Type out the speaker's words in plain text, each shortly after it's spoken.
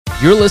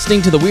You're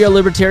listening to the We Are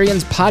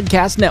Libertarians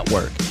Podcast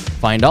Network.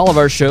 Find all of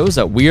our shows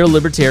at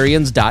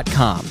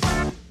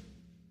wearelibertarians.com.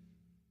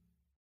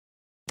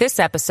 This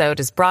episode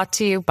is brought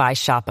to you by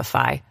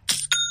Shopify.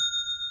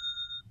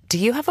 Do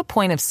you have a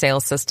point of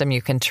sale system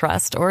you can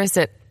trust, or is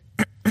it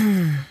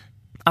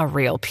a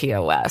real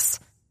POS?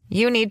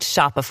 You need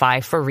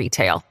Shopify for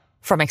retail.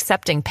 From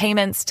accepting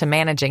payments to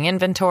managing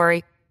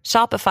inventory,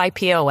 Shopify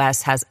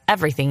POS has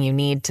everything you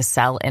need to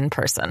sell in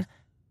person.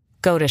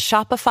 Go to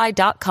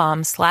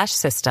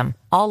shopify.com/system,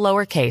 all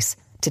lowercase,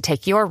 to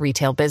take your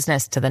retail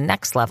business to the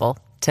next level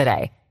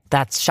today.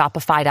 That's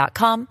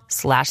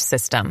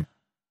shopify.com/system.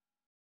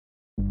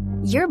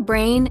 Your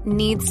brain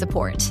needs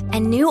support,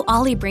 and new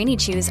Ollie Brainy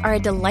Chews are a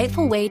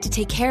delightful way to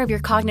take care of your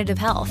cognitive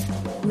health.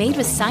 Made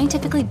with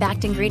scientifically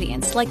backed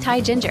ingredients like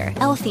Thai ginger,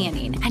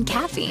 L-theanine, and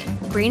caffeine,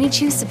 Brainy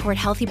Chews support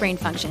healthy brain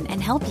function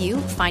and help you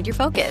find your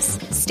focus,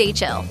 stay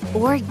chill,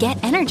 or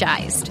get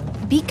energized.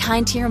 Be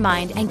kind to your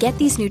mind and get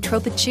these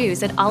nootropic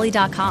chews at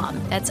ollie.com.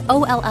 That's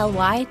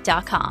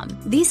OLLY.com.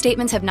 These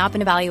statements have not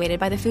been evaluated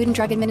by the Food and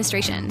Drug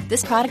Administration.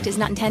 This product is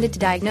not intended to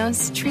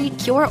diagnose, treat,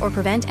 cure, or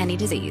prevent any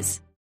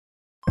disease.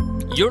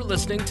 You're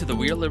listening to the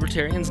We Are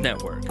Libertarians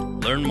Network.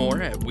 Learn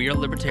more at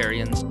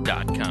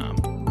wearelibertarians.com.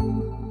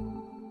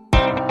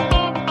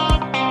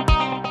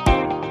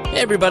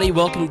 Hey everybody,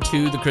 welcome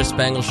to the Chris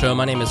Spangle Show.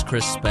 My name is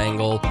Chris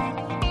Spangle.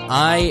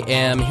 I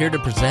am here to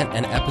present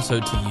an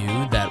episode to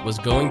you that was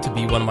going to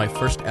be one of my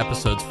first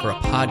episodes for a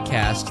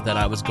podcast that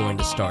I was going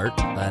to start,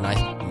 and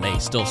I may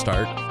still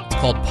start. It's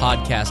called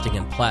Podcasting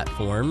and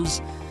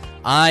Platforms.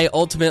 I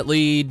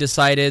ultimately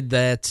decided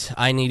that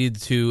I needed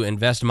to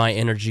invest my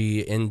energy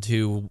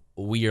into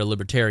We Are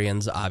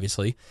Libertarians,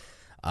 obviously,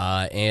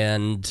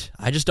 and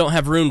I just don't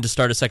have room to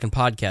start a second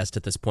podcast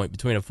at this point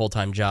between a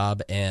full-time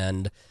job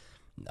and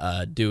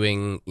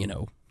doing,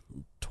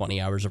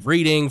 20 hours of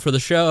reading for the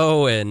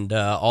show and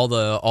all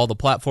the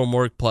platform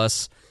work,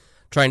 plus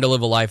trying to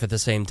live a life at the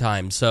same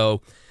time.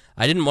 So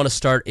I didn't want to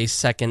start a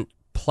second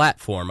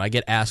platform. I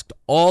get asked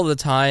all the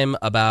time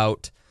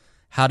about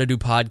how to do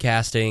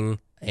podcasting,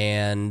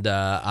 and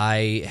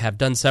I have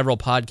done several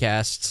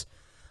podcasts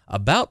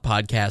about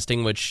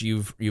podcasting, which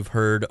you've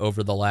heard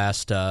over the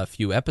last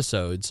few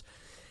episodes.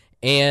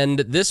 And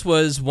this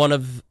was one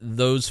of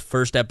those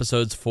first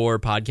episodes for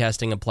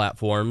podcasting and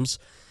platforms.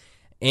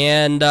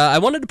 And I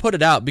wanted to put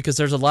it out because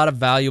there's a lot of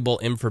valuable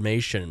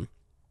information.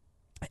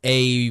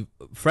 A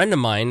friend of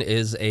mine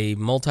is a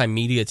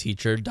multimedia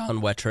teacher,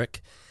 Don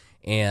Wettrick,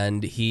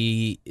 and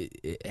he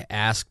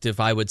asked if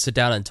I would sit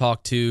down and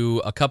talk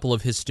to a couple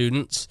of his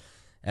students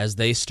as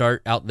they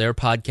start out their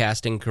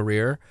podcasting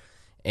career,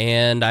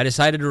 and I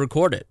decided to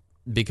record it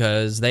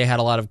because they had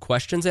a lot of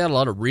questions. They had a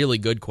lot of really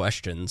good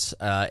questions,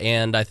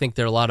 and I think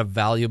there are a lot of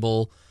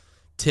valuable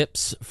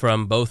tips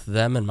from both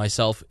them and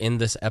myself in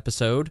this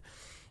episode,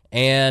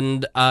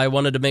 and I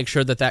wanted to make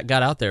sure that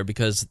got out there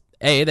because,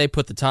 A, they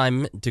put the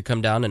time to come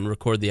down and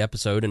record the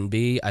episode, and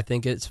B, I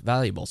think it's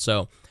valuable.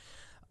 So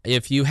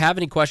if you have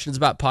any questions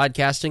about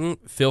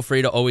podcasting, feel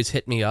free to always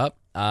hit me up.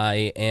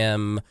 I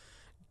am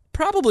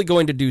probably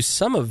going to do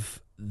some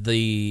of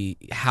the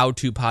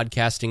how-to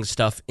podcasting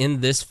stuff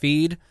in this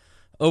feed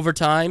over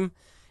time,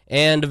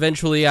 and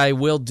eventually I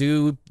will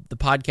do the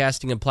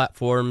podcasting and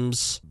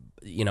platforms,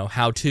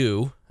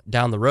 how-to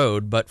down the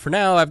road, but for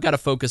now I've got to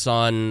focus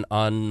on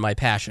my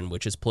passion,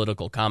 which is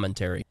political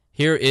commentary.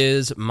 Here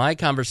is my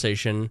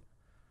conversation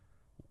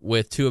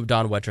with two of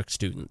Don Wettrick's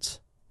students.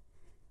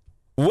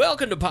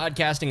 Welcome to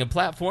Podcasting and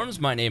Platforms.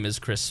 My name is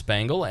Chris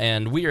Spangle,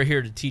 and we are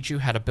here to teach you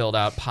how to build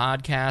out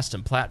podcasts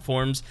and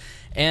platforms.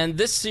 And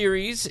this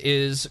series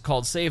is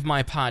called Save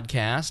My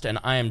Podcast, and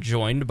I am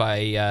joined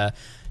by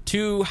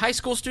two high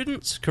school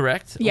students,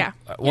 correct? Yeah.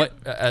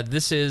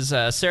 This is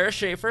Sarah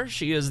Schaefer.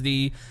 She is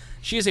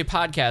a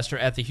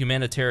podcaster at The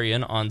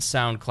Humanitarian on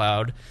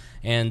SoundCloud.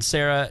 And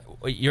Sarah,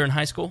 you're in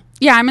high school?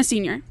 Yeah, I'm a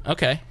senior.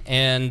 Okay.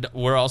 And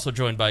we're also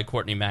joined by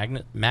Courtney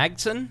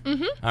Magson?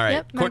 Mm-hmm. All right.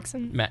 Yep,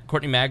 Magson.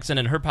 Courtney Magson,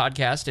 and her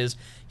podcast is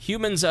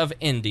Humans of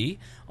Indie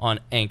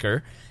on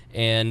Anchor.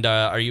 And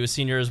are you a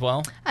senior as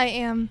well? I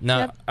am. Now,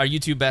 Yep. Are you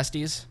two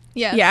besties?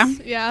 Yes. Yeah.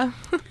 Yeah.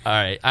 All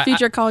right.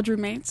 Future college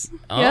roommates.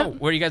 Yep.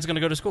 Where are you guys going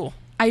to go to school?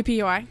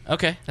 IPUI.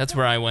 Okay. That's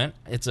where I went.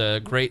 It's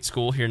a great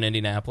school here in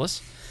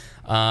Indianapolis.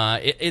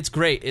 It's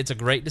great. It's a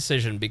great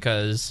decision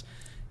because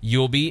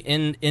you'll be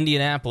in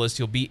Indianapolis,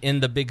 you'll be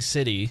in the big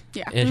city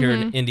here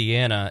in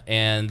Indiana,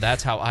 and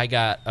that's how I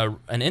got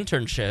an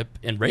internship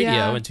in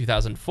radio in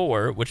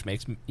 2004, which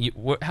makes me...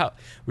 were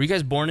you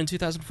guys born in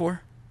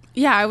 2004?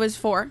 Yeah, I was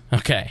 4.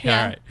 Okay,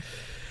 Yeah.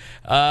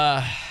 all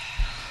right.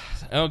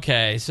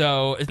 Okay,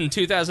 so in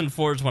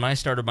 2004 is when I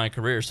started my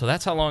career, so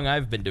that's how long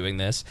I've been doing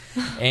this.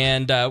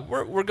 And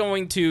we're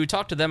going to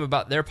talk to them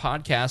about their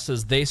podcast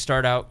as they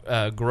start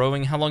out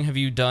growing. How long have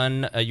you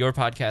done your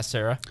podcast,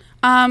 Sarah?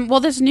 Well,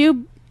 this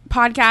new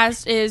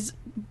podcast is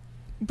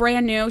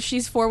brand new.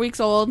 She's 4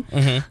 weeks old.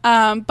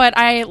 Mm-hmm. But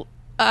I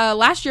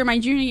last year, my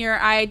junior year,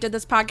 I did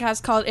this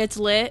podcast called It's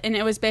Lit, and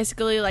it was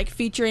basically like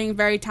featuring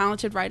very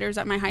talented writers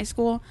at my high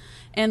school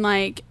and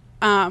like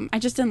I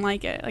just didn't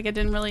like it. Like I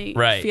didn't really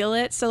feel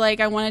it. So like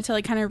I wanted to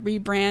like kind of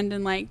rebrand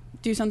and like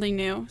do something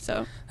new.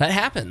 So that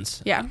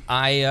happens. Yeah.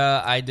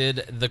 I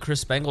did the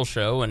Chris Spangle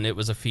Show, and it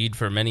was a feed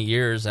for many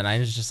years, and I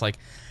was just like,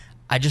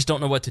 I just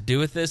don't know what to do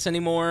with this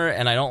anymore,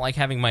 and I don't like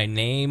having my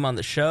name on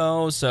the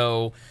show,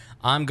 so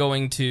I'm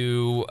going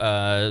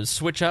to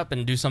switch up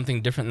and do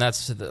something different. And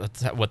that's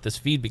what this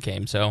feed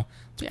became. So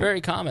it's very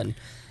common.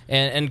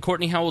 And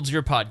Courtney, how old's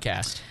your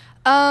podcast?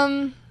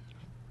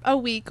 A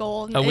week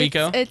old. A week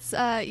old? It's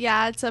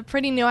it's a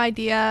pretty new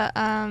idea.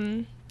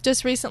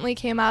 Just recently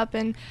came up,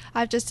 and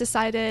I've just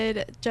decided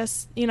I'm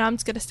just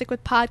going to stick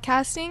with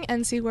podcasting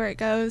and see where it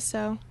goes.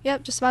 So,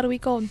 just about a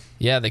week old.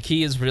 Yeah, the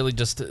key is really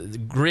just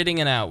gritting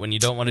it out when you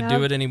don't want to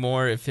do it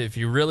anymore. If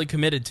you're really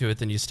committed to it,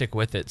 then you stick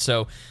with it.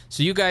 So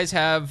you guys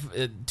have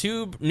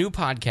 2 new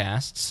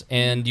podcasts,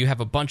 and you have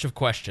a bunch of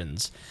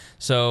questions.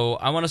 So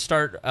I want to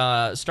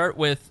start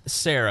with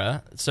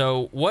Sarah.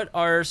 So what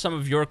are some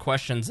of your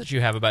questions that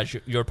you have about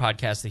your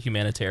podcast, The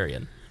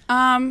Humanitarian?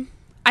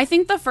 I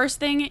think the first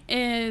thing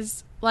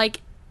is,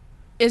 like,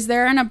 is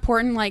there an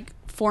important, like,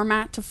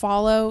 format to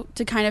follow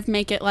to kind of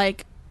make it,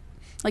 like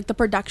the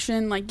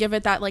production, like, give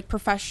it that, like,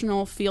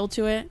 professional feel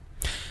to it?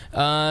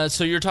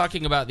 So you're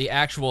talking about the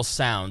actual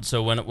sound.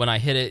 So when I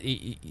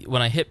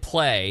hit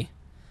play,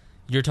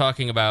 you're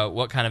talking about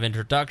what kind of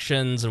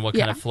introductions and what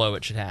kind of flow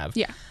it should have.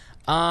 Yeah.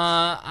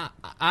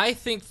 I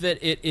think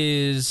that it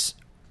is...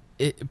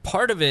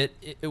 part of it,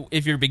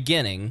 if you're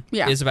beginning,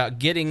 is about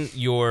getting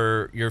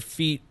your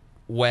feet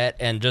wet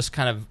and just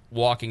kind of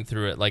walking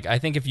through it. Like, I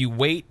think if you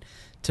wait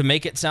to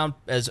make it sound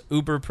as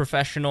uber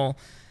professional,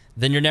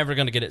 then you're never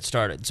going to get it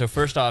started. So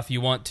first off,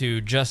 you want to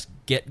just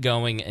get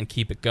going and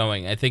keep it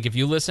going. I think if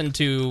you listen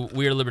to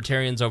We Are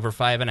Libertarians over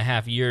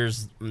 5.5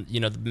 years,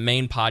 the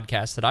main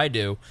podcast that I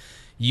do,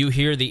 you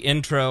hear the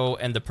intro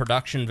and the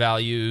production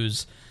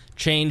values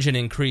change and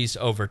increase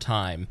over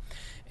time.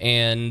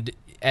 And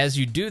as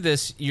you do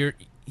this, you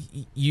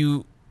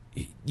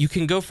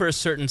can go for a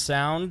certain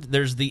sound.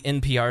 There's the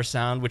NPR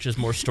sound, which is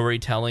more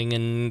storytelling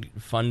and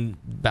fun,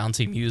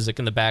 bouncy music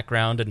in the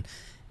background, and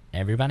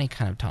everybody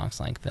kind of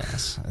talks like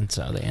this, and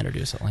so they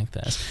introduce it like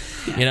this.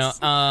 Yes.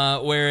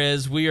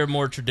 Whereas we are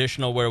more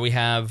traditional, where we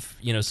have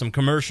some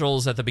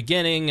commercials at the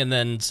beginning, and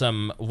then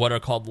some what are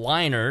called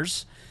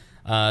liners.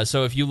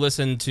 So if you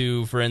listen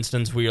to, for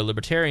instance, We Are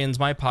Libertarians,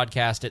 my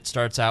podcast, it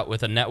starts out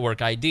with a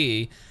network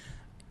ID,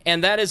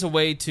 and that is a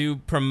way to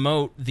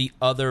promote the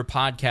other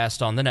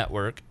podcast on the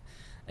network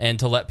and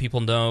to let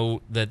people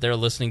know that they're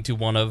listening to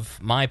one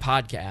of my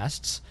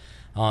podcasts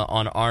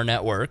on our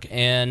network.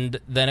 And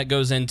then it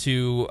goes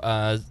into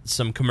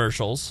some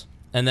commercials,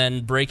 and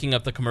then breaking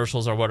up the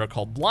commercials are what are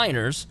called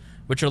liners,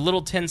 which are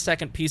little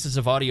 10-second pieces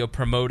of audio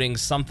promoting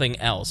something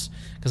else.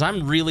 Because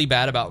I'm really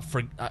bad about...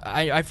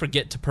 I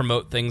forget to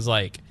promote things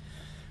like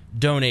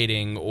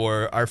donating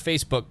or our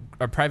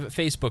private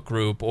Facebook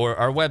group or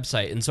our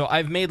website. And so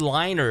I've made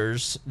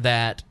liners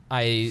that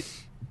I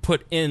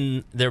put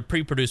in their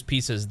pre-produced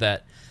pieces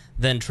that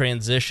then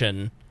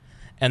transition,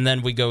 and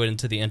then we go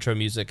into the intro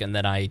music, and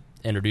then I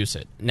introduce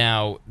it.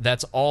 Now,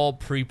 that's all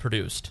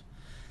pre-produced.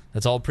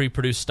 That's all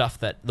pre-produced stuff.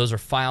 Those are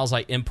files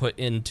I input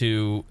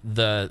into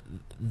the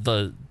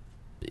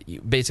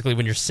basically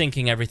when you're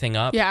syncing everything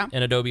up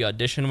in Adobe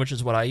Audition, which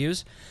is what I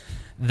use,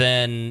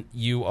 then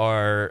you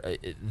are...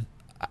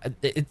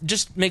 It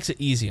just makes it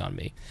easy on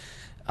me.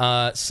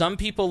 Some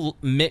people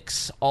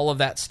mix all of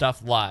that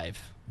stuff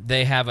live.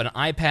 They have an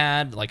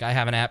iPad, like I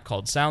have an app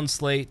called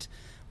SoundSlate,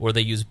 or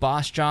they use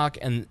BossJock,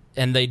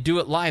 and they do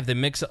it live. They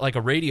mix it like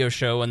a radio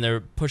show, and they're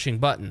pushing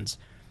buttons.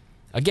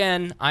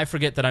 Again, I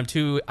forget that I'm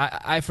too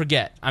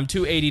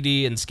ADD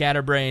and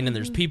scatterbrained, and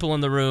there's people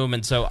in the room,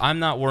 and so I'm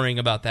not worrying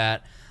about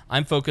that.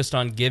 I'm focused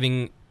on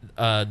giving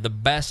the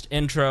best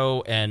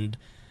intro and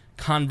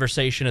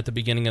conversation at the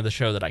beginning of the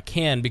show that I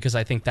can, because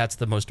I think that's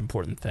the most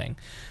important thing.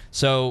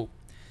 So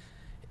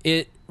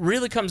it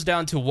really comes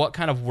down to what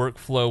kind of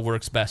workflow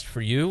works best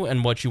for you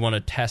and what you want to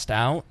test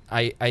out.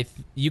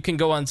 You can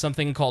go on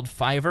something called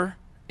Fiverr,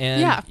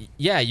 and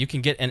you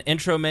can get an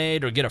intro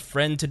made or get a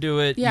friend to do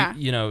it.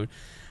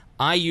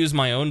 I use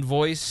my own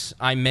voice.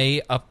 I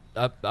may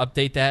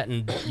update that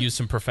and use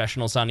some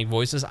professional sounding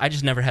voices. I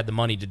just never had the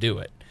money to do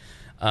it,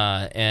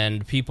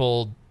 and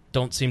people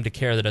don't seem to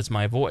care that it's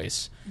my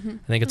voice. I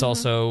think it's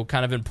also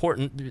kind of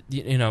important.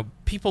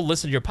 People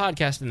listen to your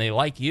podcast and they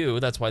like you.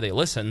 That's why they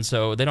listen.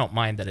 So they don't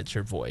mind that it's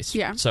your voice.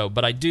 Yeah.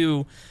 But I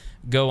do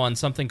go on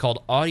something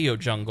called Audio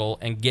Jungle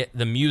and get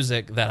the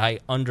music that I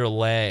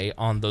underlay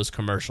on those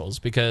commercials,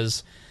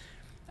 because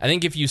I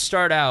think if you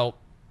start out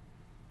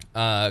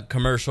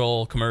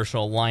commercial,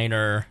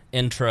 liner,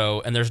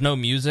 intro, and there's no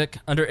music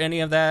under any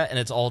of that, and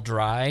it's all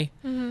dry,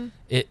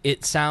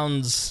 it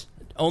sounds...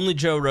 Only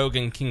Joe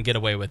Rogan can get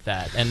away with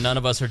that, and none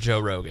of us are Joe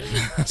Rogan.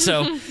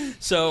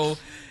 So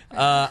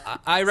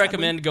I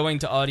recommend going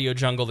to Audio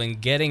Jungle and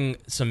getting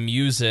some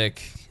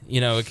music.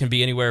 It can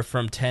be anywhere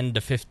from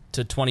 $10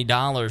 to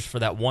 $20 for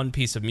that one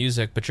piece of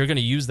music, but you're going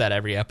to use that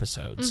every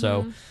episode.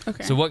 So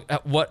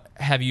what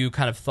have you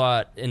kind of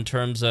thought in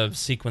terms of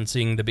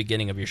sequencing the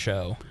beginning of your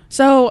show?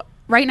 So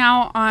right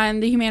now on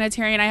The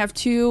Humanitarian, I have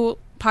 2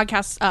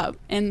 podcasts up,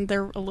 and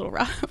they're a little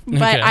rough.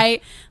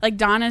 But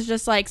Dawn is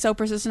just like so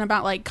persistent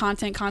about like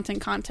content.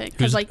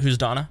 Who's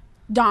Donna?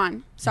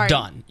 Dawn. Sorry.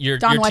 Dawn. Your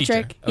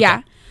Electric. teacher. Okay.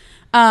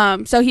 Yeah.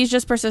 So he's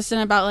just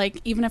persistent about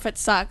like, even if it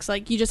sucks,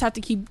 like you just have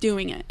to keep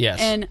doing it. Yes.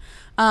 And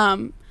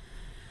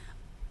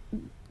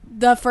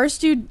the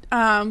first 2,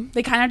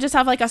 they kind of just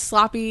have like a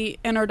sloppy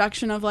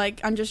introduction of like,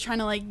 I'm just trying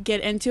to like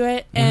get into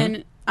it.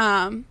 And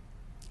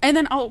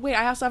then, oh wait,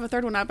 I also have a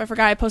 3rd one up. I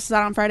forgot I posted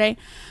that on Friday.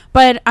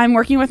 But I'm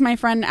working with my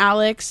friend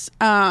Alex,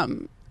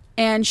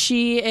 and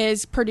she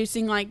is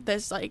producing like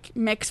this like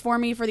mix for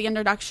me for the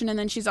introduction, and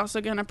then she's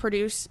also going to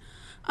produce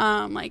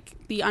like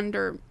the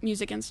under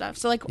music and stuff.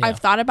 So like I've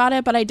thought about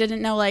it, but I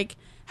didn't know like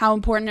how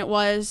important it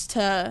was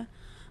to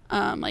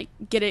like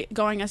get it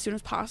going as soon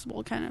as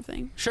possible, kind of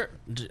thing. Sure.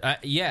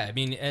 Yeah, I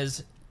mean,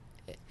 as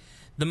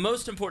the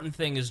most important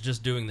thing is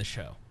just doing the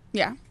show.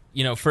 Yeah.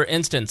 You know, for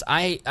instance,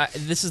 I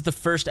this is the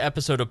first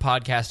episode of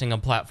podcasting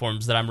on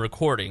platforms that I'm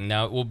recording.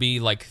 Now, it will be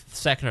like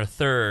 2nd or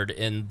 3rd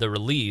in the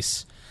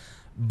release,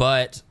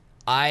 but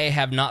I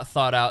have not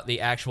thought out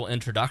the actual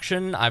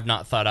introduction. I've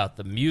not thought out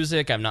the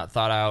music. I've not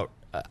thought out...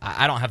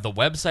 I don't have the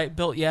website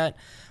built yet.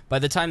 By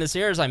the time this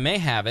airs, I may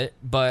have it,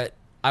 but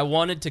I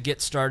wanted to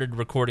get started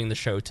recording the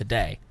show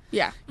today.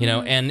 Yeah. You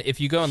know, and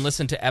if you go and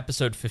listen to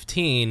episode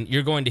 15,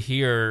 you're going to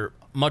hear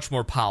much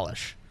more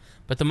polish.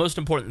 But the most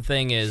important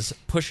thing is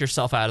push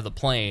yourself out of the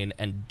plane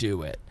and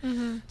do it.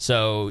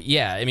 So,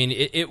 yeah, I mean,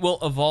 it will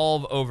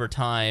evolve over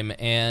time,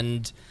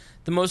 and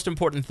the most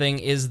important thing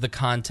is the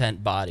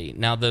content body.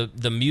 Now,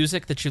 the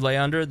music that you lay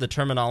under, the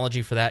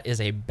terminology for that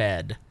is a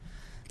bed.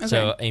 Okay.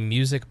 So, a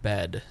music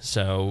bed.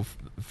 So,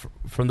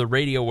 from the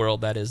radio world,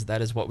 that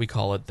is what we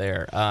call it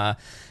there.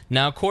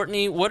 Now,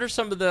 Courtney, what's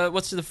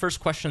the first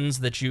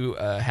questions that you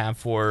have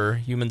for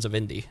Humans of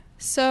Indie?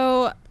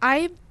 So,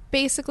 I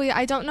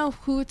don't know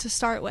who to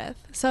start with.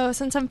 So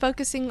since I'm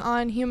focusing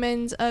on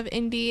Humans of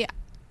Indie,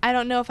 I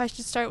don't know if I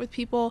should start with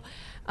people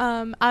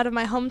out of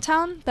my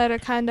hometown that are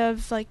kind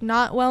of like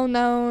not well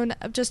known,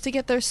 just to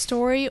get their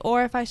story,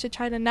 or if I should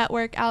try to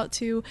network out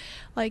to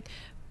like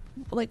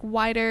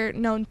wider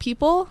known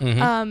people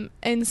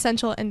in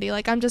Central Indie.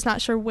 Like, I'm just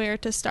not sure where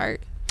to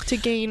start to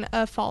gain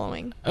a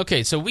following.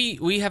 Okay, so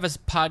we have a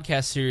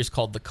podcast series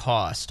called The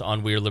Cost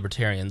on We're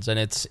Libertarians, and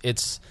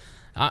it's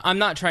I'm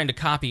not trying to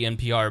copy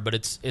NPR, but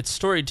it's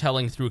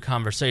storytelling through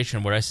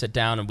conversation, where I sit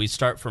down and we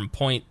start from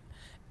point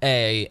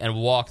A and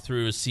walk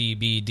through C,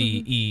 B,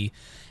 D, E,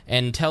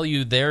 and tell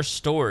you their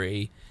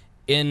story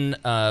in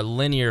a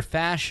linear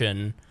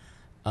fashion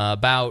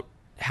about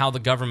how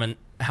government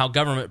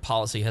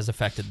policy has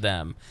affected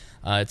them.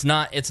 It's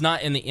not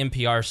in the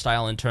NPR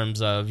style in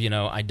terms of, you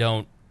know, I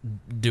don't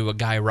do a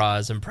Guy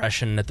Raz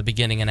impression at the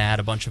beginning and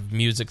add a bunch of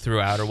music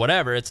throughout or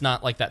whatever. It's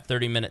not like that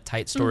 30-minute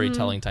tight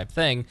storytelling type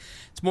thing.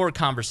 It's more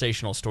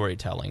conversational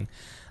storytelling.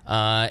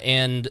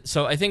 And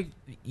so I think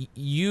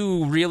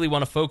you really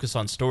want to focus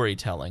on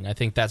storytelling. I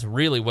think that's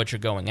really what you're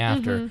going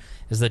after,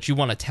 is that you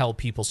want to tell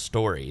people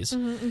stories.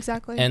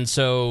 Exactly. And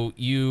so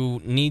you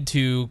need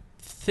to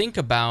think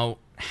about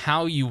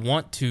how you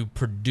want to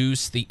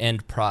produce the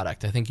end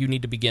product. I think you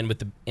need to begin with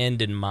the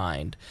end in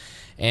mind.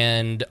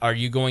 And are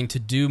you going to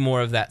do more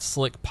of that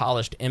slick,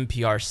 polished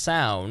NPR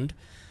sound,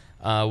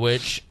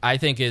 which I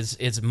think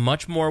is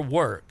much more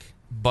work,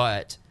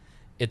 but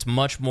it's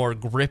much more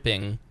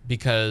gripping,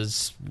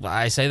 because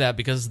I say that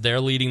because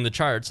they're leading the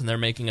charts and they're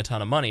making a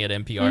ton of money at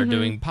NPR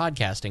doing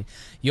podcasting.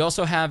 You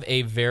also have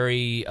a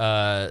very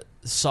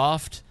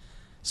soft,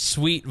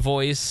 sweet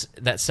voice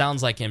that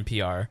sounds like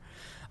NPR.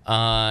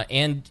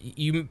 And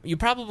you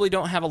probably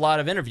don't have a lot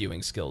of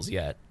interviewing skills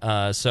yet.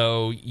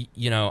 So,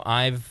 you know,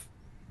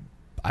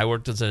 I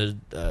worked as a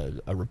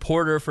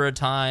reporter for a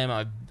time.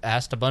 I've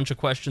asked a bunch of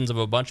questions of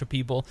a bunch of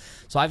people.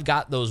 So I've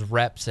got those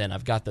reps in.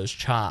 I've got those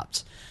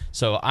chops.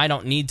 So I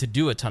don't need to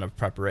do a ton of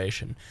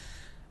preparation.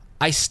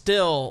 I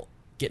still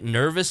get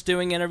nervous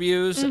doing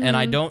interviews, and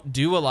I don't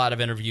do a lot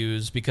of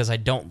interviews because I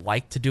don't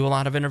like to do a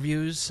lot of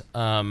interviews.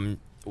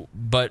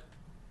 But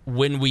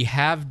when we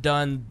have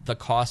done the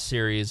Cost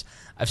series,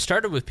 I've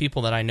started with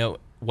people that I know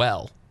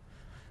well,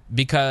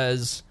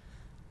 because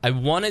I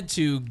wanted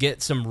to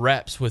get some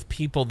reps with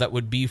people that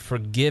would be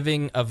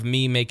forgiving of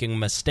me making a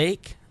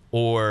mistake,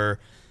 or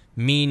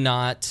me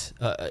not...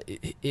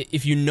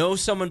 if you know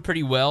someone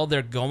pretty well,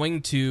 they're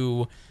going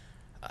to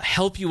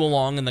help you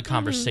along in the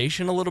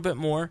conversation a little bit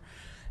more.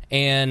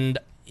 And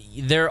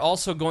they're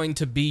also going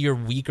to be your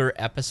weaker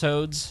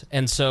episodes.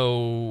 And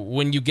so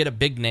when you get a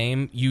big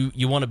name,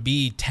 you want to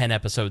be 10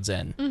 episodes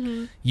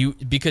in.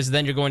 Because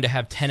then you're going to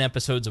have 10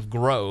 episodes of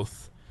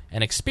growth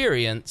and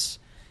experience.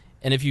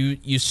 And if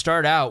you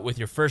start out with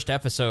your first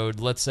episode,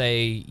 let's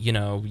say, you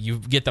know, you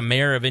get the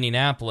mayor of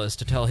Indianapolis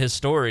to tell his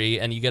story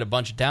and you get a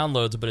bunch of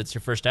downloads, but it's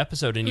your first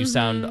episode and you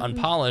sound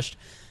unpolished,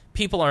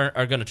 people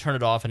are going to turn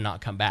it off and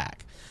not come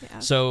back. Yeah.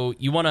 So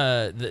you want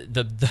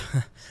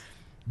to...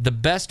 The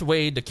best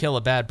way to kill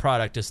a bad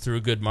product is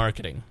through good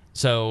marketing.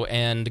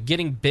 And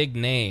getting big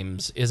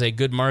names is a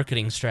good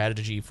marketing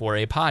strategy for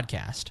a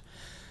podcast.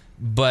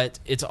 but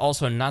it's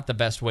also not the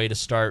best way to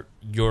start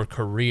your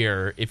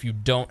career if you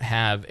don't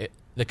have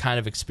the kind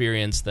of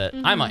experience that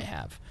I might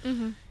have.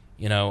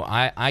 You know,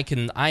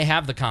 I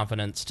have the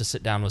confidence to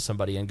sit down with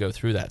somebody and go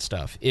through that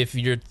stuff. If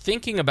you're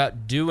thinking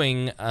about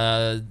doing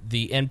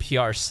the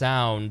NPR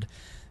sound,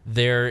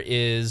 there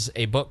is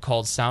a book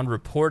called Sound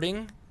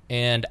Reporting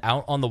and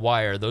Out on the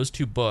Wire. Those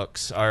two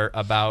books are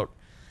about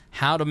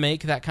how to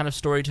make that kind of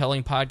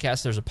storytelling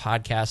podcast. There's a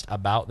podcast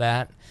about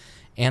that.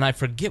 And I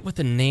forget what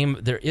the name...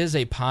 There is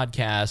a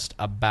podcast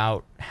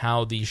about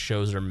how these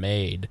shows are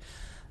made.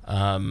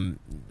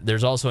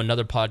 There's also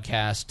another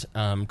podcast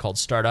called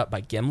Startup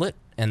by Gimlet.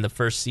 And the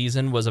first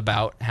season was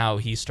about how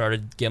he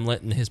started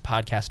Gimlet and his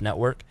podcast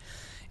network.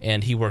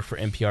 And he worked for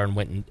NPR and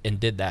went and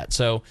did that.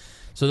 So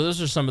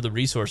those are some of the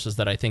resources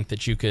that I think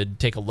that you could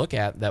take a look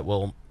at that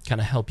will kind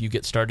of help you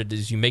get started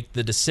as you make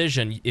the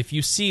decision. If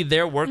you see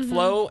their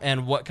workflow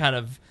and what kind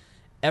of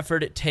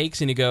effort it takes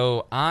and you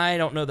go, I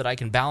don't know that I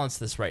can balance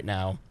this right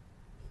now,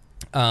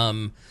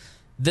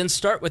 then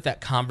start with that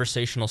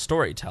conversational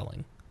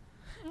storytelling.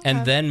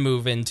 And then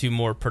move into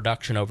more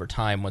production over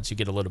time once you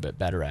get a little bit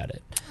better at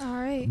it. All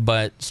right.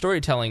 But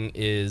storytelling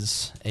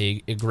is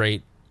a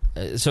great...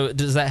 so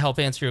does that help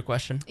answer your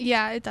question?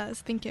 Yeah, it does.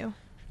 Thank you.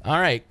 All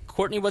right.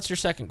 Courtney, what's your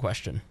second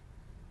question?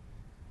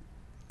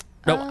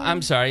 No,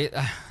 I'm sorry.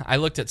 I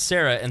looked at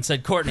Sarah and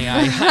said Courtney.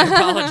 I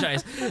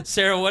apologize.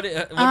 Sarah, what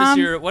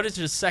is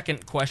your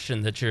second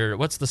question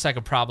what's the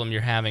second problem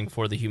you're having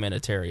for the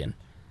humanitarian?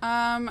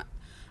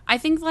 I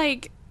think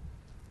like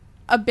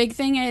a big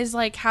thing is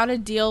like how to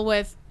deal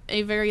with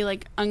a very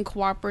like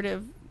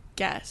uncooperative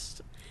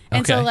guest.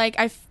 And so like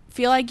I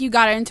feel like you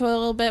got into it a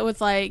little bit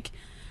with like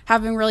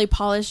having really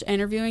polished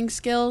interviewing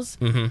skills.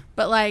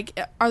 But like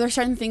are there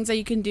certain things that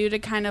you can do to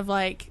kind of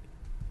like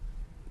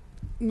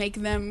make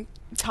them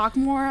talk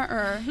more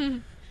or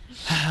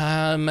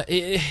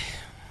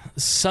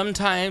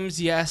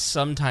sometimes yes,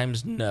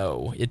 sometimes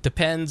no. It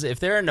depends. If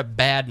they're in a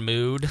bad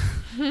mood,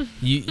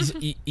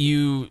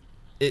 you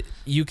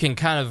can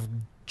kind of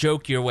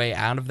joke your way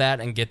out of that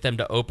and get them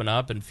to open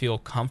up and feel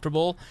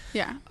comfortable.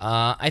 Yeah.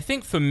 I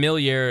think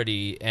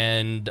familiarity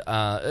and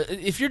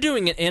if you're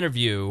doing an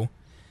interview,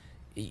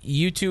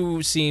 you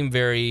two seem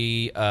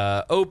very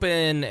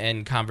open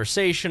and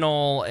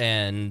conversational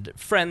and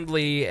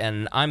friendly,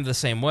 and I'm the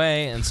same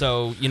way. And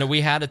so, you know, we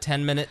had a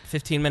 10-minute,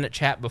 15-minute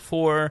chat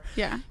before.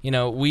 Yeah. You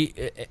know, we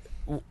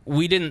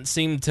didn't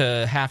seem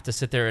to have to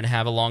sit there and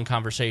have a long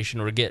conversation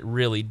or get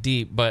really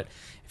deep, but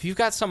if you've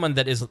got someone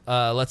that is,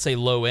 let's say,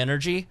 low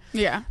energy,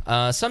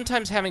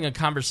 sometimes having a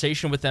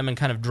conversation with them and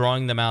kind of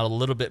drawing them out a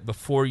little bit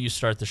before you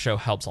start the show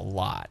helps a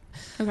lot.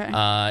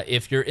 Okay.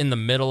 If you're in the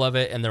middle of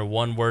it and they're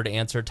one-word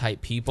answer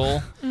type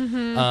people,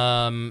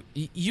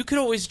 you could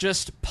always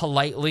just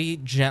politely,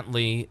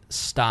 gently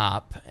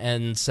stop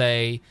and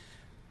say,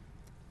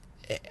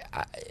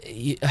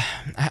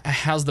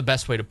 how's the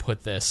best way to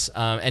put this?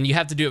 And you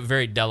have to do it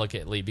very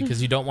delicately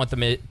because you don't want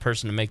the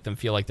person to make them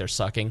feel like they're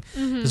sucking.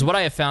 Because what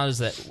I have found is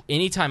that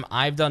anytime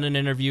I've done an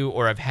interview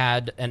or I've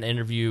had an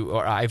interview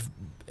or I've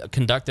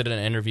conducted an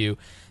interview,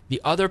 the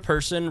other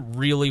person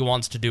really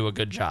wants to do a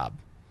good job.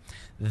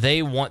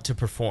 They want to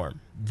perform.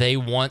 They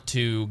want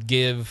to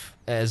give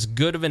as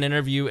good of an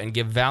interview and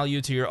give value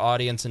to your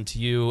audience and to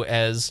you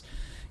as,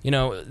 you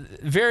know,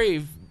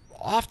 very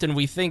often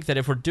we think that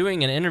if we're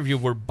doing an interview,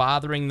 we're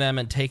bothering them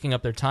and taking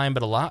up their time,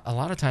 but a lot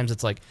of times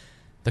it's like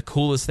the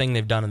coolest thing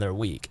they've done in their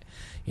week,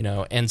 you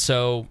know. And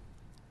so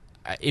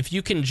if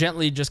you can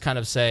gently just kind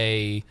of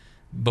say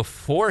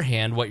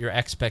beforehand what your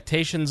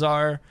expectations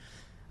are,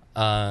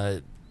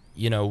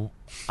 you know,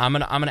 I'm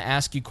gonna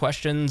ask you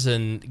questions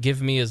and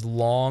give me as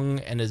long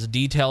and as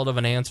detailed of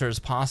an answer as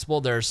possible.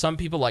 There are some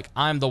people like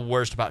I'm the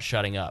worst about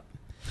shutting up.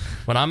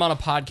 When I'm on a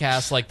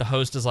podcast, like the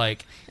host is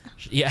like,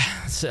 yeah,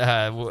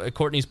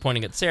 Courtney's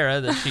pointing at Sarah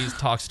that she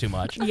talks too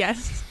much.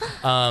 Yes.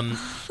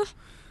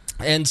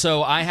 And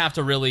so I have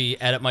to really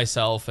edit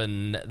myself,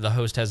 and the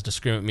host has to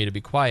scream at me to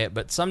be quiet.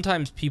 But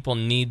sometimes people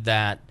need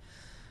that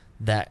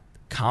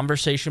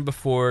conversation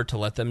before to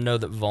let them know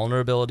that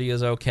vulnerability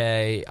is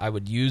okay. I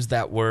would use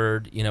that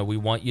word. You know, we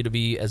want you to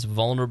be as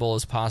vulnerable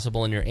as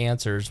possible in your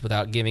answers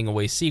without giving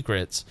away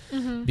secrets,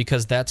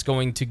 because that's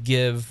going to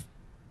give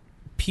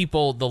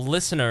people, the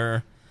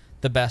listener,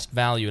 the best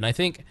value. And I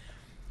think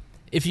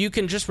if you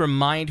can just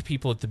remind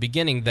people at the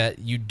beginning that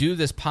you do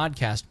this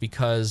podcast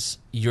because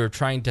you're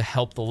trying to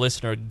help the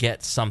listener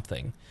get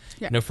something.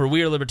 Yeah. You know, for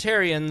We Are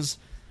Libertarians,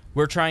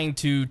 we're trying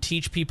to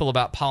teach people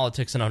about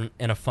politics in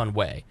a fun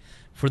way.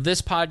 For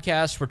this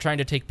podcast, we're trying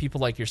to take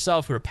people like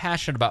yourself who are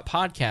passionate about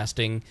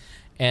podcasting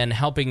and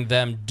helping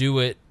them do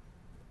it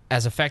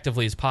as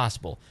effectively as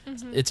possible.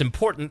 It's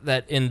important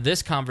that in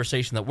this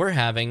conversation that we're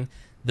having,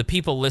 the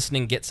people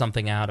listening get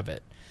something out of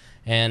it.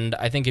 And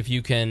I think if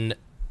you can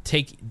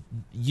take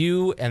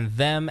you and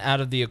them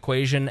out of the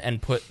equation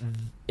and put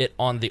it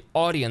on the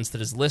audience that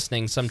is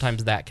listening,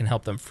 sometimes that can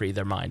help them free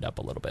their mind up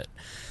a little bit.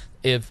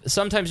 If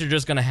sometimes you're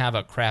just going to have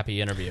a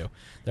crappy interview.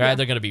 They're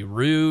either going to be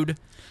rude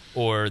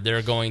or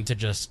they're going to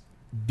just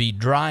be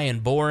dry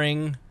and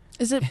boring.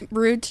 Is it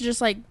rude to just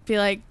like be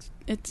like,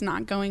 it's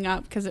not going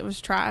up because it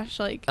was trash.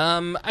 Like,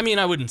 I mean,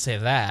 I wouldn't say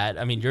that.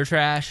 I mean, you're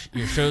trash.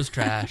 Your show's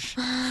trash.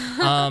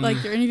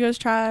 like your interview's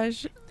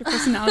trash. Your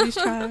personality's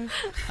trash.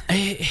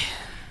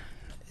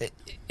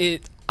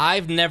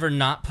 I've never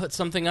not put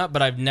something up,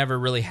 but I've never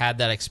really had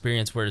that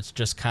experience where it's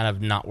just kind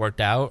of not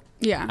worked out.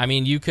 Yeah. I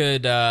mean, you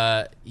could,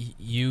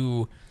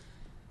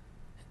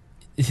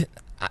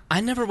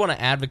 I never want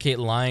to advocate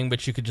lying,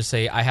 but you could just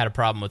say, I had a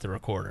problem with the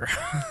recorder.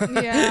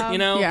 Yeah. You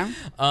know?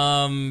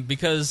 Yeah.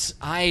 Because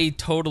I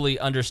totally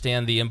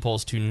understand the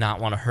impulse to not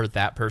want to hurt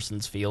that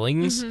person's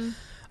feelings.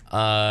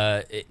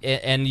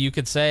 And you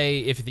could say,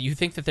 if you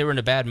think that they were in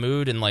a bad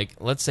mood and, like,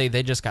 let's say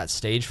they just got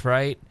stage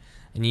fright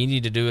and you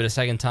need to do it a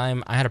second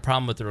time, I had a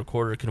problem with the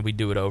recorder, can we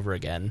do it over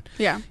again?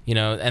 Yeah. You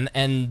know,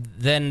 and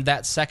then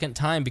that second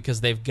time, because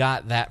they've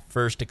got that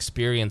first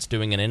experience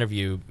doing an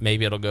interview,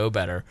 maybe it'll go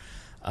better.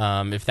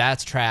 If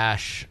that's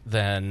trash,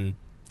 then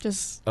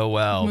Just oh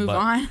well. move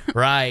on.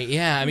 Right,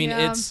 yeah. I mean,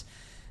 Yeah.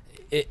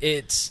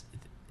 it's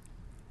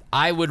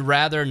I would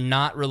rather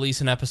not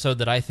release an episode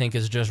that I think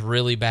is just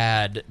really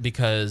bad,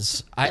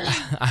 because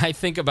I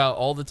think about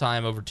all the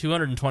time, over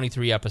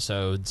 223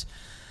 episodes,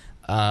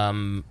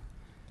 and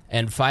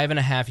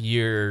 5.5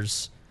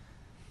 years,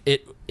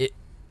 it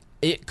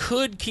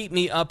could keep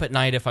me up at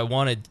night if I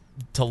wanted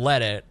to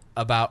let it,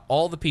 about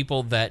all the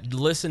people that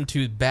listen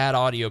to bad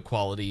audio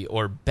quality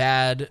or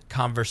bad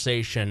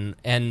conversation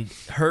and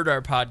heard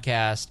our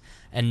podcast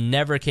and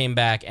never came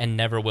back and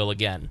never will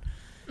again.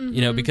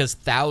 You know, because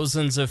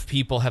thousands of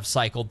people have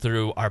cycled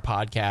through our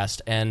podcast,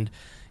 and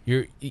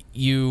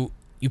you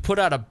put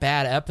out a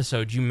bad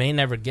episode, you may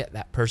never get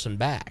that person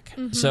back.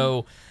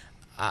 So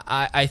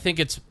I think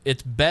it's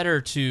better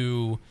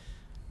to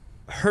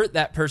hurt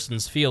that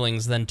person's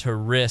feelings than to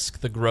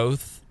risk the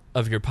growth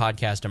of your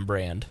podcast and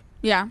brand.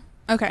 Yeah.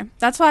 Okay.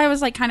 That's why I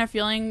was like kind of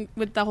feeling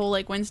with the whole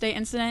like Wednesday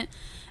incident,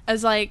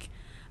 as like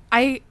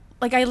I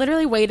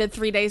literally waited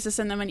 3 days to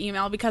send them an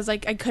email because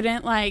like I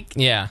couldn't I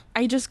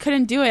just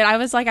couldn't do it. I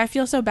was like, I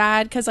feel so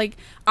bad because like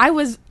I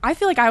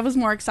feel like I was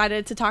more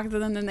excited to talk to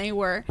them than they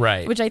were.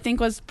 Right. Which I think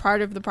was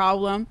part of the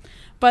problem.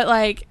 But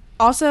like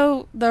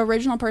also the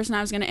original person I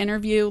was going to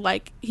interview,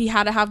 like he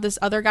had to have this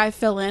other guy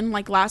fill in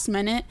like last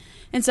minute.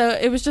 And so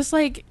it was just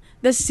like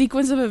this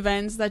sequence of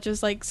events that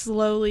just like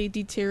slowly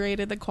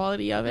deteriorated the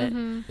quality of it.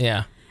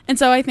 Yeah. And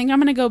so I think I'm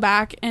going to go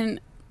back, and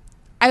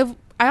I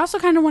also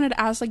kind of wanted to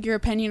ask like your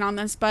opinion on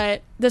this,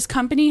 but this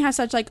company has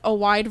such like a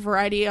wide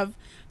variety of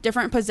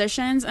different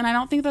positions, and I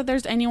don't think that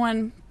there's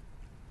anyone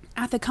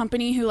at the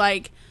company who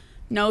like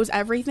knows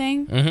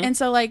everything. And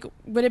so like,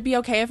 would it be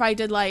okay if I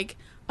did like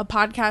a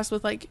podcast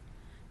with like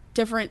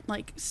different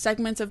like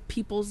segments of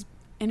people's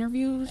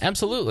interviews?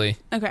 Absolutely.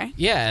 Okay.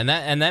 Yeah,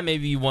 and that may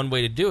be one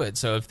way to do it.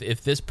 So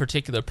if this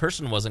particular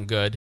person wasn't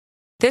good.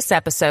 This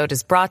episode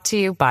is brought to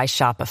you by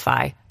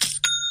Shopify.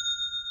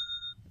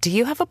 Do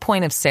you have a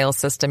point of sale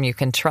system you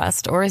can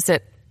trust, or is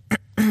it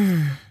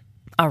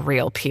a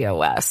real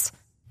POS?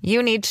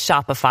 You need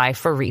Shopify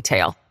for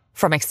retail.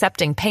 From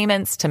accepting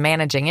payments to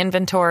managing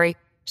inventory,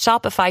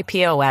 Shopify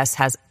POS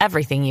has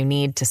everything you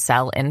need to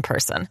sell in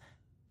person.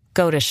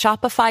 Go to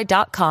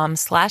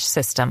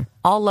shopify.com/system,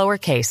 all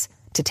lowercase,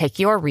 to take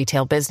your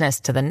retail business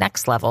to the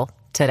next level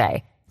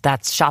today.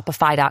 That's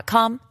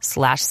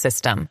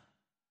shopify.com/system.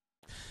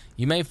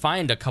 You may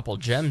find a couple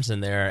gems in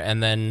there,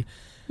 and then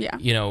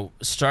you know,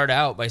 start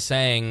out by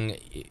saying,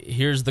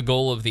 here's the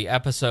goal of the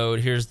episode,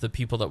 here's the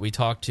people that we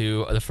talked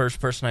to. The first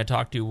person I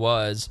talked to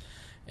was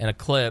in a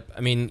clip.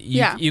 I mean,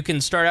 you can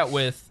start out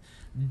with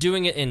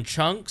doing it in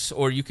chunks,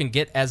 or you can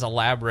get as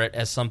elaborate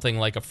as something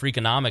like a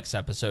Freakonomics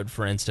episode,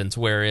 for instance,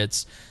 where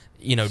it's,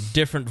 you know,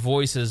 different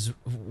voices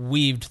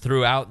weaved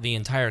throughout the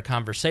entire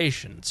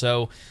conversation.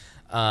 So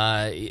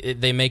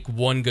they make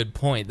one good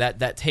point.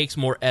 That takes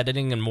more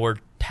editing and more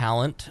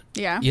talent.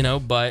 Yeah. You know,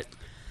 but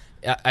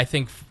I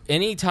think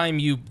anytime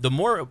the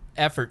more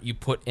effort you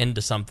put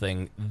into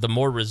something, the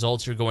more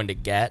results you're going to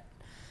get,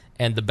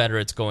 and the better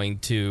it's going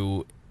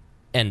to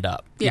end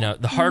up. Yeah. You know,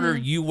 the harder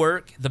you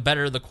work, the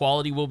better the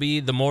quality will be,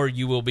 the more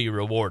you will be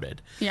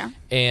rewarded. Yeah.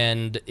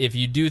 And if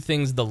you do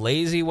things the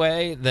lazy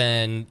way,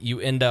 then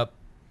you end up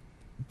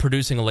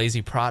producing a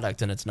lazy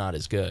product, and it's not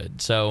as good.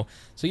 So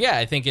yeah,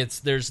 I think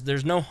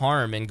there's no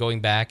harm in going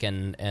back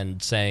and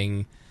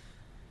saying,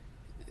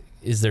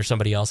 is there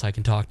somebody else I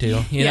can talk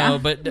to? You know,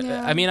 but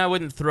I mean, I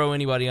wouldn't throw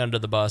anybody under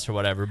the bus or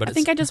whatever. But I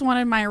think I just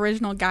wanted my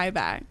original guy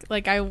back.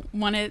 Like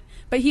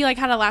but he like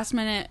had a last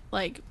minute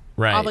like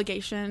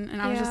obligation, and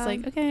I was just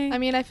like, okay. I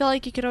mean, I feel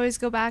like you could always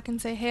go back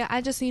and say, hey,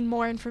 I just need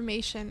more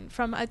information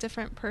from a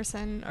different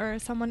person or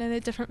someone in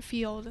a different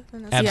field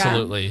than this.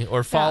 Absolutely.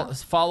 Or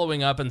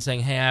following up and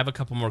saying, hey, I have a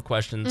couple more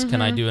questions.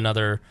 Can I do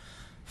another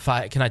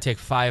 5? Can I take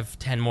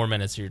 5-10 more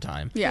minutes of your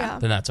time? Yeah.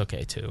 Then that's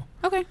okay too.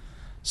 Okay.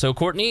 So,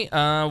 Courtney,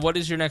 what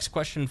is your next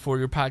question for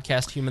your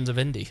podcast, Humans of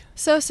Indie?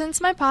 So,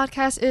 since my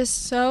podcast is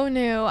so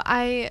new,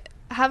 I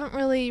haven't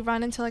really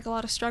run into like a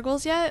lot of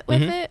struggles yet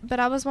with it, but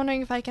I was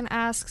wondering if I can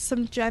ask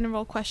some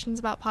general questions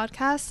about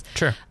podcasts.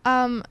 Sure.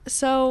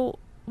 So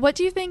what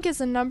do you think is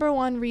the number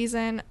one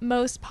reason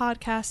most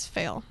podcasts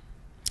fail?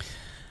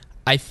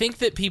 I think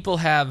that people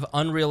have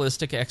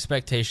unrealistic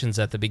expectations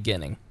at the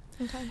beginning.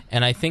 Okay.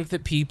 And I think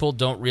that people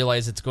don't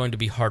realize it's going to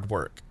be hard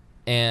work.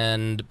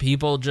 And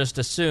people just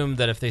assume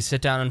that if they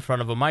sit down in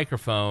front of a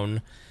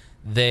microphone,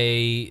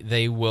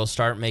 they will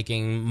start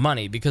making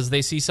money because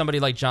they see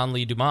somebody like John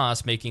Lee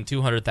Dumas making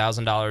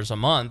 $200,000 a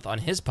month on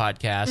his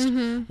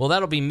podcast. Well,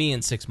 that'll be me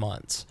in 6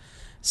 months.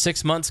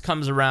 6 months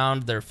comes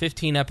around, they're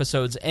 15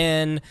 episodes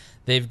in,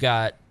 they've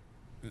got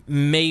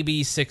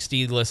maybe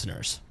 60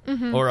 listeners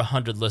or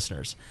 100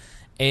 listeners.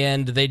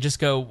 And they just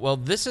go, well,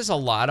 this is a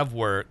lot of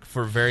work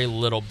for very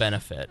little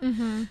benefit.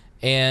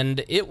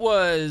 And it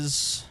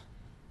was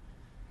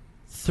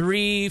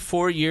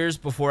 3-4 years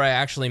before I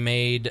actually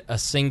made a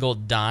single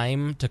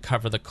dime to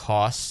cover the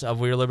costs of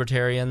We Are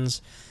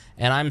Libertarians.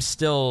 And I'm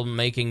still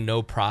making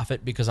no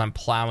profit because I'm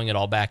plowing it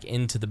all back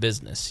into the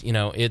business. You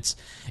know, it's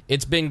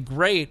been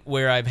great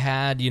where I've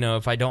had, you know,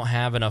 if I don't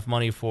have enough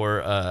money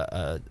for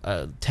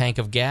a tank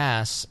of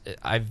gas,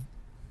 I've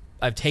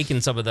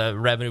taken some of the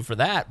revenue for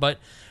that. But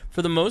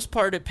for the most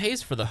part, it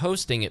pays for the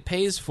hosting. It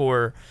pays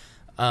for,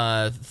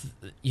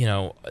 you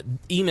know,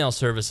 email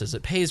services.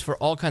 It pays for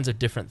all kinds of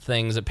different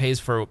things. It pays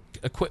for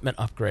equipment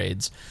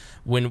upgrades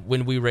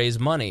when we raise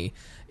money.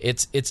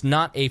 It's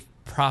not a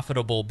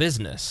profitable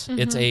business.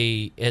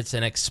 It's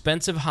an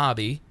expensive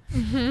hobby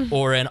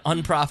or an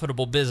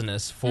unprofitable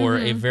business for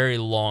a very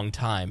long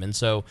time. And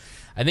so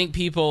I think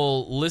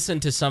people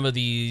listen to some of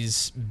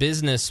these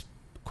business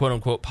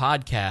quote-unquote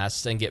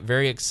podcasts and get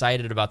very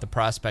excited about the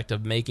prospect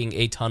of making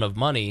a ton of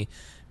money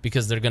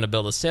because they're going to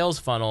build a sales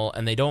funnel,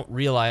 and they don't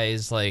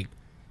realize, like,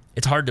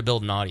 it's hard to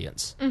build an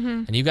audience.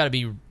 And you've got to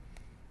be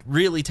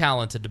really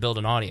talented to build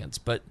an audience.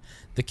 But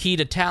the key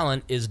to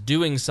talent is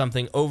doing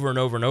something over and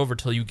over and over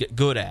till you get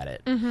good at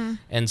it.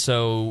 And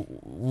so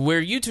where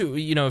you two,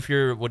 you know, if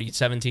you're,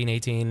 17,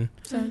 18?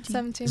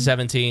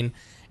 17.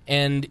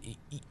 And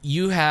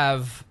you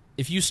have,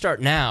 if you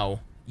start now,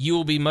 you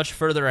will be much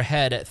further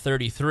ahead at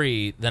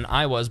 33 than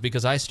I was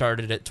because I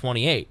started at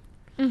 28,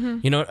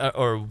 you know,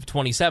 or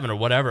 27 or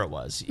whatever it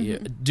was,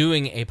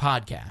 doing a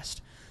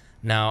podcast.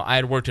 Now, I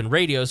had worked in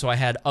radio, so I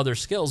had other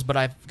skills, but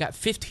I've got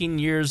 15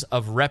 years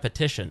of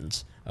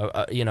repetitions.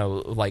 You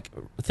know, like,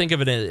 think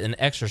of it as an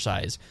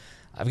exercise.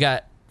 I've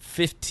got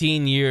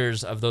 15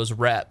 years of those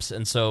reps,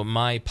 and so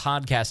my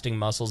podcasting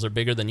muscles are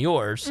bigger than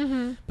yours,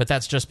 but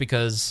that's just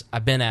because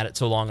I've been at it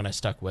so long and I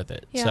stuck with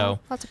it. Yeah, so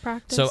lots of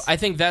practice. So I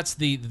think that's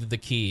the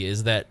key,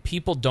 is that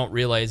people don't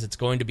realize it's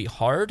going to be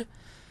hard.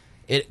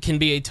 It can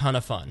be a ton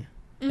of fun,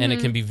 and it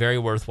can be very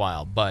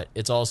worthwhile, but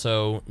it's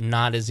also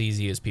not as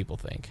easy as people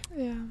think.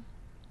 Yeah.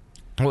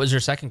 What was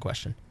your second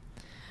question?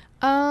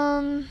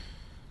 What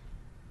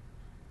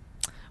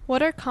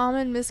are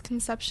common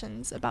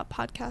misconceptions about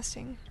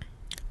podcasting?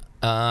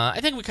 I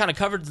think we kind of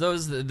covered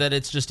those, that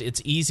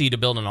it's easy to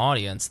build an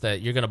audience,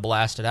 that you're going to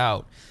blast it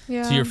out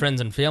to your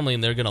friends and family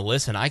and they're going to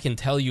listen. I can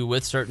tell you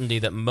with certainty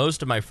that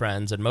most of my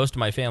friends and most of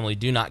my family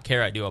do not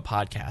care I do a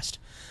podcast,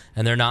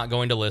 and they're not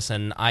going to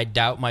listen. I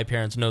doubt my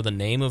parents know the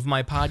name of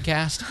my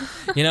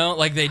podcast. You know,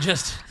 like, they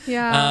just,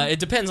 it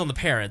depends on the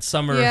parents.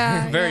 Some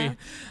are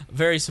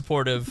very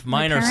supportive.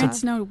 Mine my are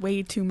parents know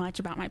way too much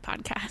about my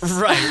podcast.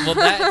 Right. Well,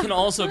 that can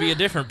also be a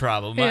different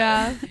problem.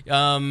 Yeah.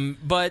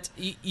 But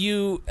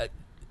you...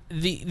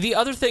 The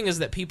other thing is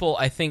that people,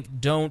 I think,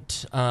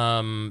 don't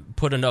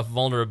put enough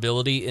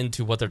vulnerability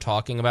into what they're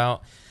talking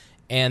about.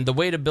 And the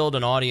way to build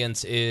an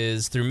audience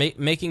is through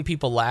making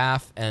people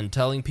laugh and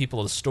telling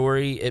people a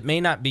story. It may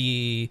not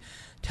be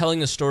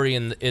telling a story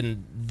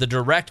in the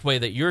direct way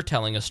that you're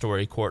telling a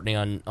story, Courtney,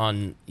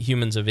 on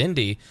Humans of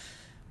Indie.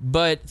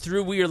 But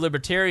through We Are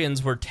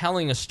Libertarians, we're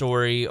telling a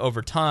story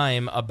over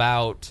time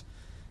about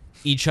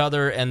each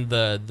other and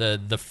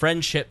the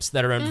friendships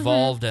that are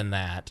involved in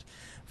that.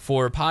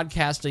 For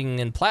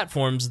podcasting and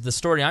platforms, the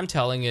story I'm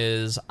telling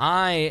is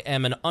I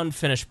am an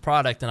unfinished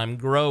product, and I'm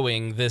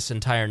growing this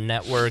entire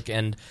network.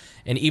 And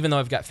even though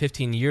I've got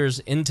 15 years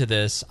into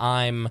this,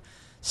 I'm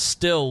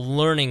still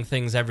learning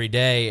things every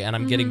day, and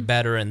I'm getting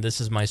better. And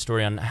this is my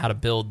story on how to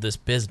build this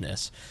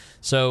business.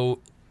 So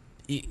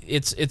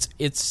it's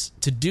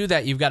to do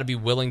that, you've got to be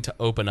willing to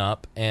open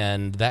up,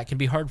 and that can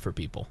be hard for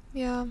people.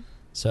 Yeah.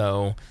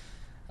 So.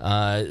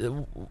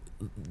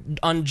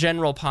 On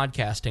general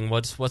podcasting,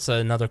 what's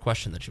another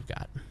question that you've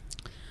got?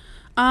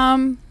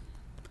 I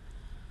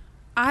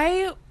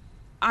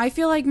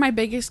feel like my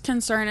biggest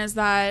concern is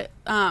that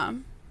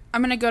I'm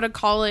gonna go to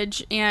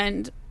college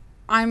and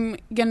I'm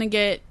gonna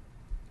get.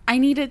 I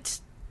need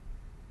it.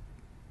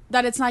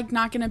 That it's like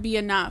not gonna be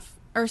enough,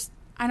 or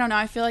I don't know.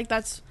 I feel like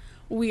that's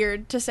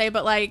weird to say,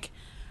 but like,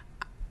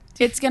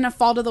 it's going to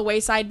fall to the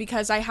wayside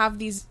because I have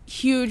these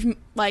huge,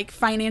 like,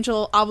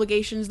 financial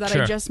obligations that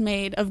I just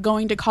made of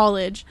going to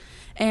college,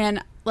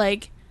 and,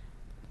 like,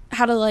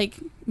 how to, like,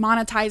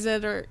 monetize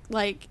it, or,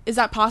 like, is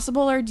that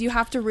possible, or do you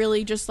have to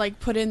really just,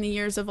 like, put in the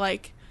years of,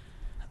 like,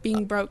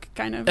 being broke,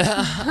 kind of?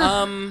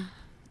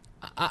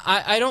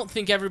 I don't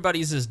think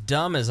everybody's as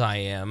dumb as I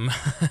am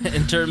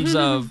in terms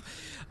of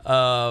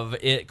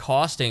it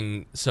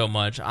costing so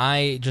much.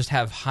 I just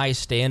have high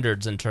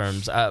standards in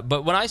terms,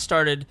 but when I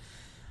started...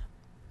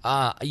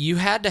 you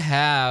had to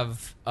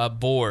have a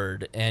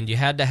board, and you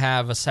had to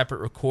have a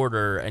separate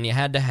recorder, and you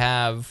had to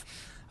have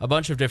a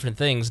bunch of different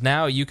things.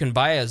 Now you can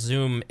buy a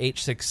Zoom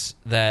H6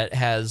 that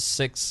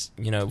has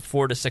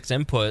 4 to 6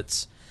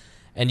 inputs,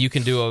 and you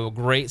can do a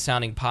great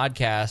sounding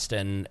podcast,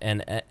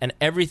 and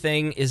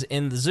everything is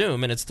in the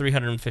Zoom, and it's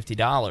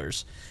 $350.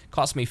 It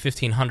cost me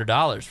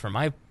 $1,500 for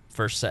my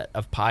first set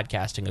of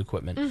podcasting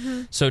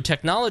equipment. So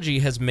technology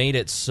has made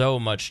it so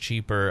much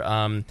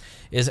cheaper.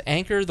 Is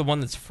Anchor the one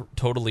that's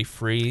totally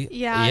free?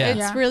 Yeah,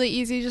 it's really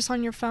easy just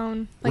on your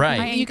phone. Like,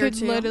 Right. You could Anchor,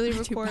 too. literally I do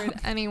record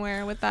both.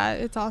 anywhere with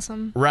that. It's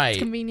awesome. Right. It's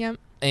convenient.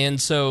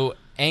 And so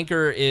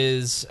Anchor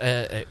is,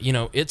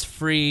 it's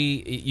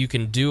free. You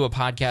can do a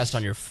podcast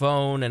on your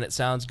phone, and it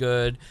sounds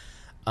good.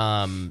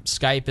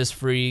 Skype is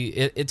free.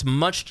 It's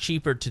much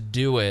cheaper to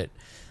do it.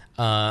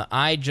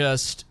 I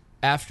just,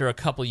 after a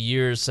couple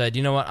years, said,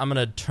 you know what, I'm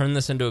going to turn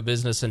this into a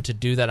business, and to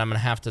do that, I'm going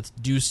to have to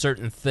do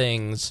certain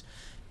things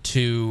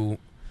to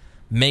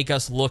make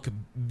us look.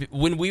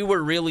 When we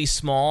were really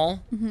small,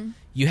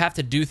 you have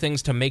to do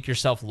things to make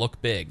yourself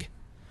look big.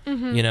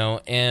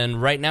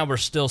 And right now we're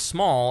still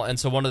small, and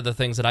so one of the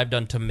things that I've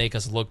done to make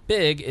us look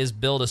big is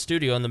build a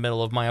studio in the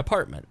middle of my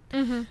apartment.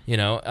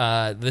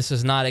 This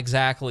is not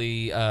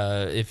exactly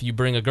if you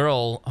bring a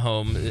girl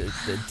home,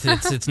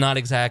 it's not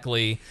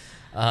exactly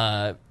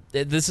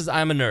this is,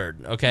 I'm a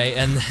nerd, okay,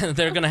 and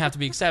they're gonna have to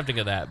be accepting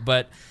of that,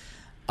 but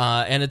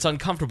and it's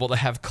uncomfortable to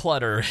have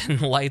clutter and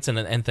lights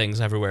and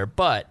things everywhere,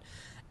 but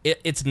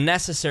it's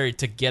necessary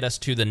to get us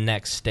to the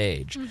next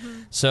stage.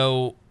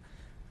 So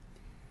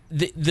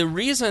The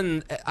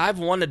reason I've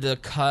wanted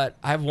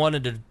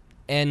to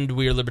end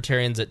We Are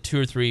Libertarians at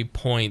 2 or 3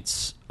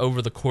 points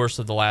over the course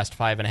of the last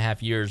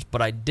 5.5 years,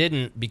 but I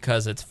didn't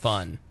because it's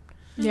fun.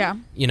 Yeah.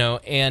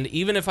 And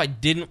even if I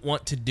didn't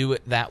want to do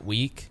it that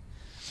week,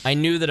 I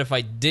knew that if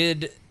I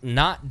did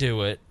not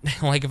do it,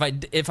 like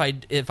if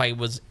I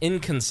was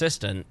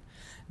inconsistent,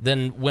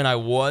 then when I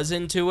was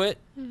into it,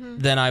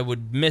 then I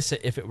would miss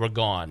it if it were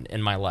gone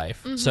in my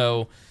life.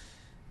 So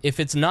if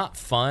it's not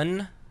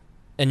fun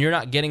and you're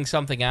not getting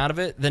something out of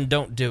it, then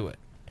don't do it.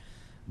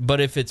 But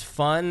if it's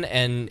fun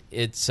and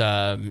it's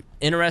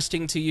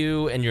interesting to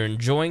you and you're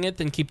enjoying it,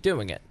 then keep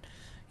doing it.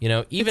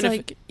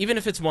 Even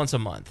if it's once a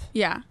month.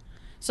 Yeah.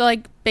 So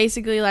like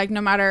basically like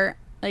no matter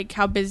like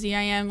how busy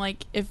I am,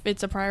 like if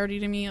it's a priority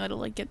to me, it'll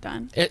like get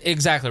done.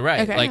 Exactly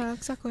right. Okay. Yeah,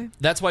 exactly.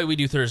 That's why we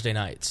do Thursday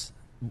nights.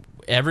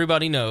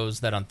 Everybody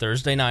knows that on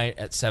Thursday night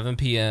at 7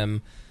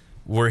 p.m.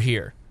 we're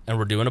here and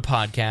we're doing a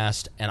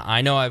podcast, and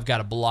I know I've got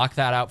to block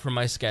that out from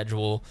my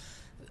schedule.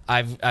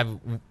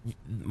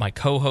 My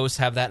co-hosts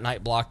have that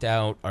night blocked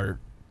out.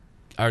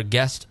 Our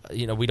guest,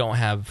 we don't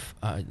have.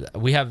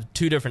 We have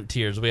 2 different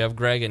tiers. We have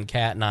Greg and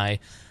Kat and I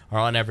are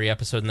on every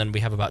episode, and then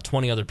we have about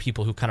 20 other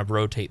people who kind of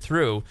rotate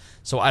through.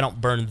 So I don't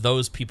burn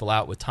those people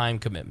out with time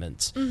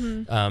commitments.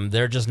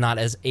 They're just not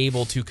as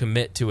able to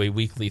commit to a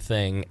weekly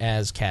thing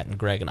as Kat and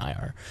Greg and I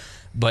are.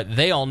 But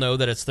they all know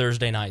that it's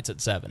Thursday nights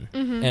at 7,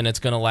 and it's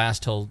going to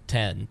last till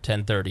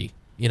 10:30.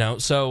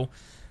 So.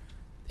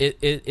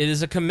 It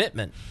is a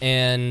commitment,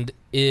 and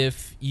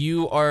if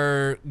you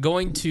are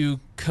going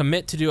to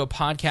commit to do a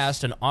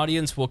podcast, an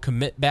audience will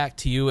commit back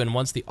to you, and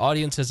once the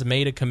audience has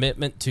made a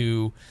commitment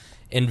to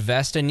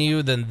invest in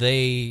you, then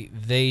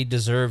they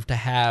deserve to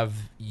have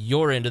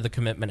your end of the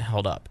commitment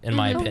held up, in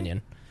my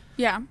opinion.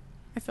 Yeah,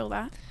 I feel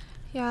that.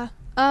 Yeah.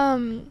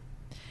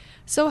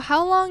 So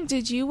how long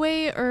did you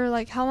wait, or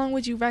like how long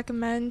would you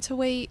recommend to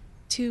wait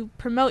to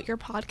promote your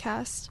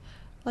podcast,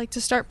 like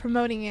to start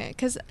promoting it?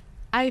 Because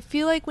I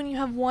feel like when you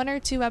have 1 or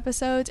 2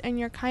 episodes and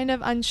you're kind of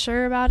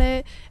unsure about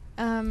it,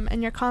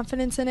 and your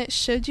confidence in it,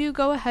 should you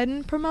go ahead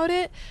and promote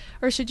it,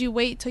 or should you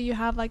wait till you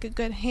have like a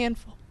good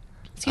handful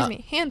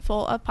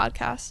of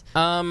podcasts?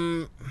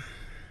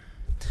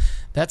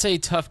 That's a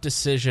tough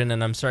decision,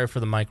 and I'm sorry for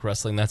the mic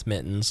rustling. That's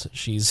Mittens.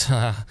 She's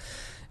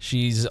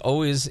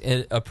always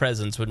a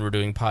presence when we're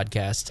doing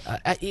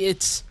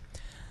podcasts.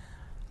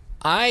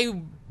 I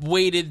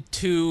waited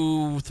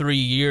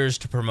 2-3 years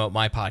to promote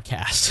my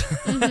podcast,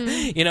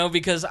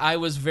 because I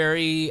was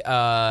very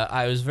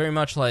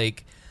much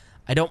like,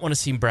 I don't want to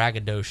seem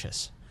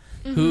braggadocious.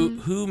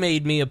 Who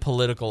made me a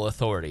political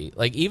authority?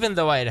 Like, even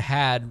though I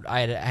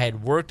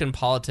had worked in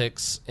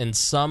politics in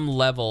some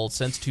level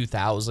since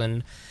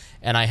 2000,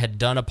 and I had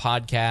done a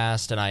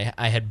podcast, and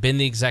I had been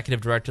the executive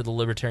director of the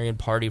Libertarian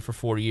Party for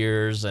 4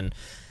 years, and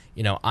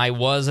I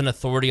was an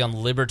authority on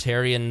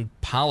libertarian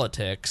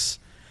politics.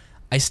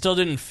 I still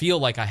didn't feel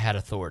like I had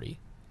authority.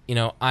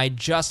 I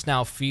just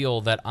now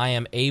feel that I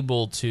am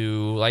able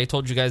to, like I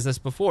told you guys this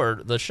before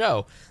the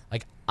show,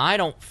 like I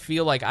don't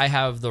feel like I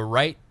have the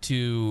right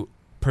to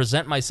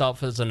present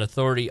myself as an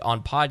authority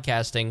on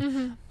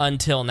podcasting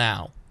until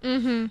now.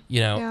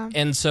 Yeah.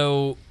 And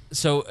so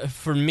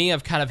for me,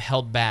 I've kind of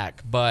held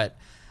back, but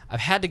I've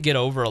had to get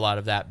over a lot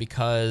of that,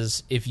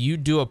 because if you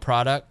do a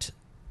product,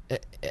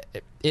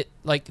 it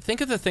like,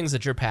 think of the things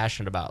that you're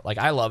passionate about. Like,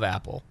 I love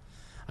Apple.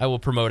 I will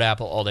promote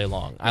Apple all day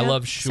long. I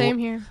love Shure. Same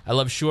here. I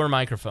love Shure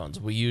microphones.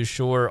 We use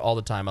Shure all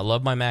the time. I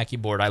love my Mackie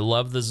board. I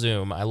love the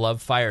Zoom. I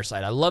love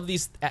Fireside. I love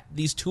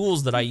these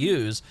tools that I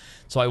use,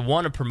 so I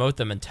want to promote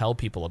them and tell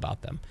people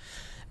about them.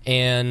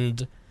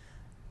 And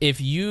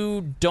if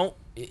you don't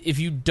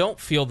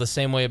feel the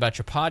same way about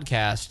your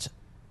podcast,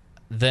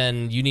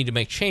 then you need to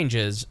make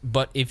changes.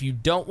 But if you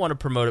don't want to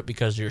promote it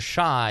because you're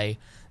shy,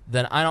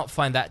 then I don't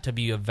find that to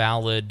be a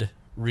valid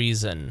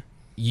reason.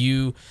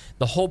 The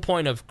whole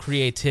point of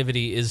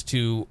creativity is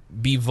to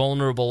be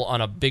vulnerable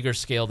on a bigger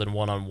scale than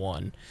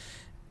one-on-one.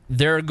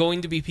 There are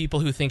going to be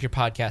people who think your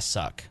podcasts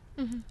suck.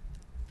 Mm-hmm.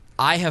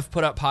 I have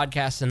put up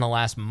podcasts in the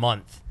last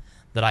month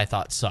that I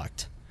thought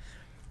sucked,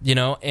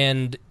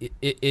 and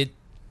it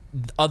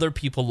other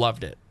people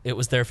loved it. It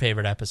was their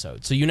favorite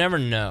episode. So you never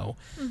know.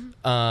 Mm-hmm.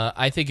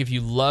 I think if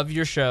you love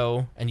your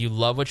show and you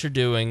love what you're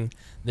doing,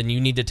 then you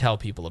need to tell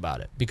people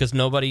about it, because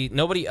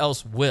nobody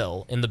else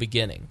will in the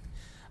beginning.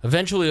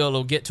 Eventually,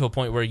 it'll get to a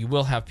point where you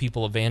will have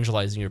people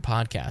evangelizing your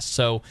podcast.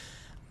 So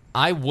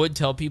I would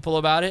tell people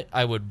about it.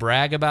 I would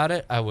brag about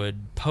it. I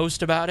would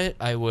post about it.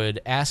 I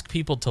would ask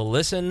people to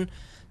listen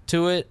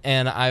to it.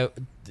 And I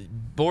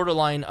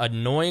borderline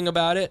annoying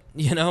about it,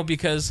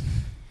 because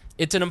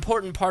it's an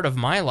important part of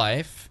my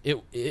life.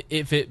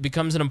 If it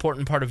becomes an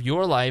important part of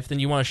your life, then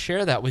you want to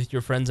share that with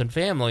your friends and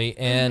family.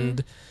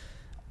 And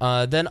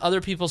then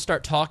other people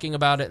start talking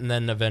about it, and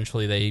then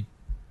eventually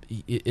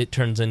it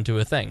turns into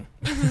a thing,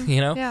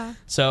 Yeah.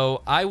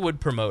 So I would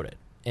promote it,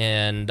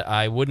 and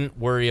I wouldn't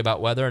worry about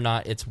whether or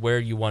not it's where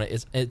you want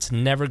it. It's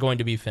never going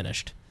to be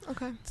finished.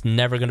 Okay. It's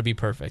never going to be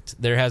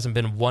perfect. There hasn't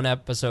been one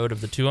episode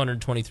of the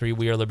 223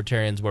 We Are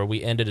Libertarians where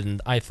we ended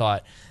and I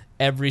thought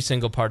every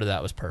single part of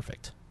that was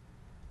perfect.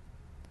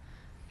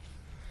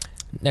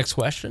 Next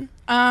question.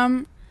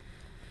 How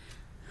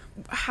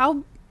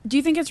do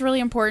you think it's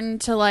really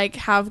important to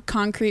have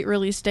concrete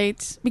release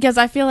dates? Because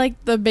I feel like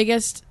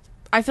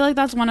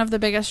that's one of the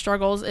biggest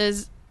struggles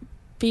is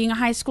being a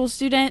high school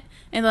student,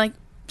 and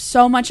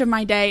so much of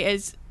my day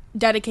is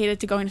dedicated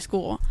to going to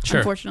school. Sure.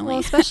 Unfortunately, well,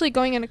 especially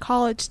going into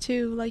college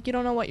too. You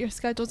don't know what your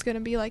schedule's going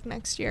to be like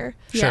next year.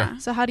 Sure. Yeah.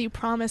 So how do you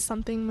promise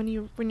something when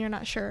you're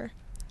not sure?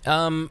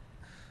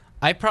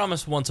 I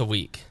promise once a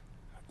week,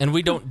 and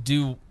we don't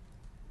do.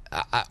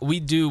 We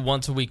do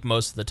once a week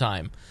most of the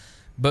time,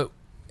 but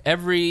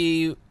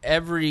every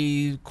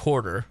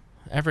quarter,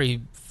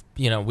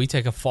 we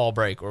take a fall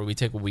break or we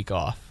take a week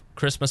off.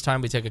 Christmas time,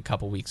 we take a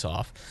couple weeks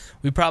off.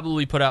 We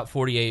probably put out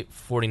 48,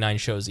 49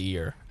 shows a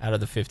year out of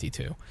the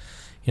 52.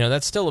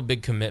 That's still a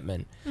big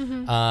commitment.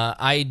 Mm-hmm.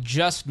 I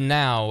just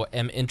now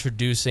am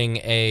introducing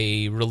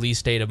a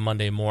release date of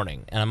Monday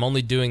morning, and I'm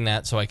only doing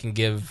that so I can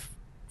give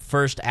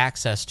first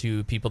access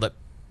to people that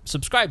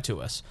subscribe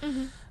to us.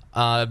 Mm-hmm.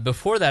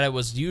 Before that, it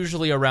was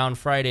usually around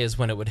Fridays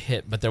when it would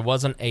hit, but there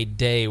wasn't a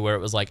day where it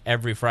was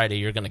every Friday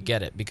you're going to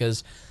get it,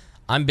 because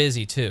I'm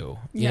busy too.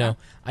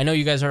 I know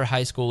you guys are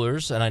high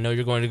schoolers, and I know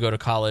you're going to go to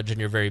college and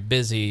you're very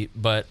busy,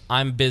 but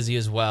I'm busy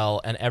as well,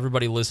 and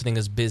everybody listening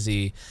is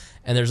busy,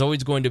 and there's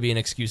always going to be an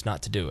excuse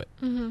not to do it.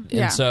 Mm-hmm.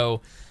 And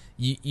so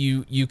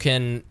you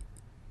can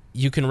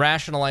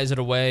rationalize it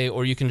away,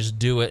 or you can just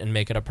do it and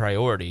make it a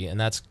priority, and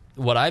that's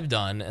what I've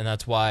done, and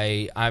that's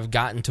why I've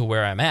gotten to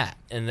where I'm at,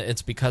 and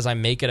it's because I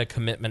make it a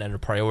commitment and a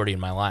priority in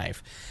my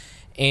life.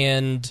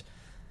 And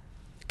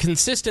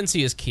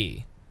consistency is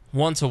key.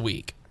 Once a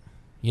week,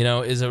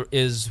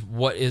 is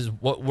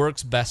what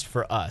works best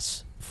for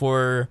us.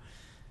 For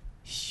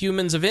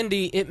humans of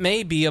indie, it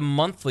may be a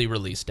monthly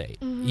release date.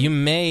 Mm-hmm. You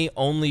may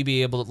only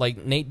be able to,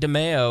 Nate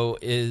DeMeo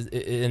is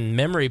in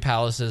Memory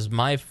Palace is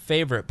my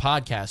favorite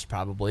podcast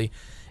probably,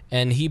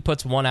 and he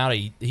puts one out.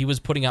 He was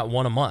putting out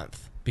one a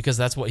month because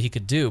that's what he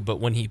could do. But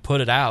when he put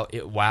it out,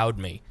 it wowed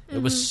me. Mm-hmm.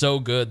 It was so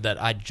good that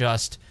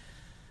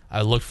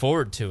I looked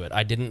forward to it.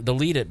 I didn't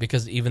delete it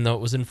because even though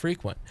it was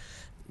infrequent.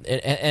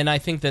 And I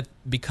think that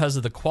because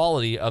of the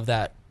quality of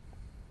that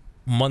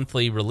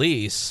monthly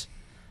release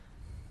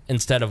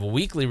instead of a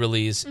weekly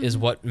release is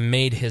what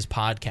made his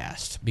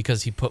podcast,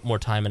 because he put more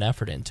time and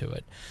effort into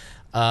it.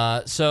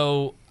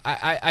 So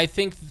I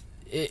think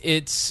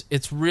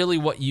it's really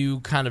what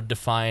you kind of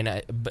define,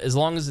 as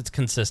long as it's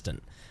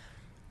consistent.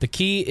 The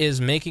key is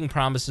making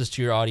promises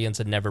to your audience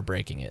and never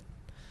breaking it.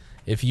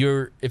 If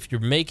you're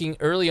making,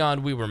 early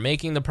on, we were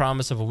making the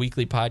promise of a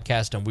weekly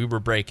podcast and we were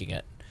breaking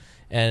it.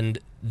 And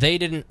they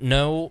didn't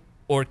know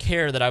or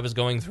care that I was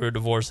going through a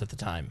divorce at the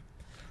time.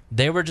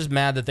 They were just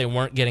mad that they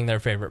weren't getting their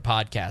favorite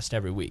podcast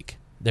every week.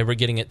 They were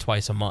getting it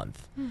twice a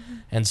month. Mm-hmm.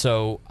 And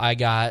so I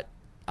got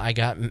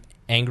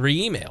angry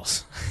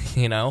emails,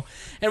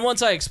 And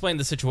once I explained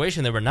the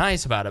situation, they were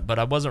nice about it, but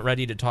I wasn't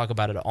ready to talk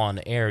about it on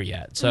air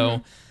yet.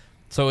 So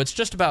so it's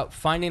just about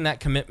finding that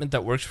commitment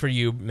that works for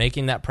you,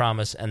 making that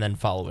promise, and then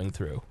following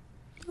through.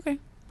 Okay.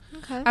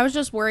 I was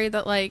just worried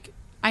that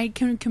I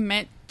can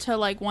commit to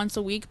once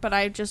a week, but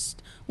I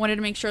just wanted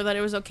to make sure that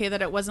it was okay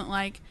that it wasn't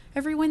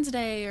every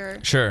Wednesday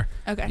or... Sure.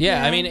 Okay.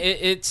 Yeah, I mean,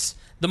 it's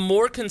the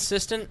more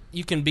consistent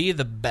you can be,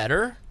 the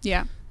better.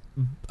 Yeah.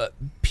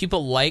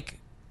 People like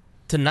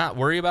to not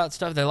worry about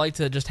stuff. They like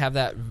to just have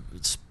that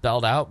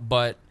spelled out,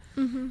 but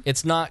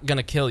it's not going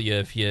to kill you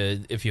if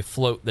you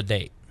float the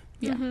date.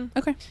 Yeah.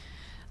 Okay.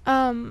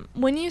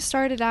 When you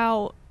started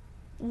out,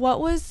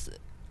 what was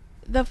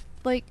the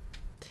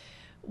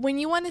when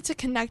you wanted to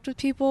connect with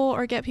people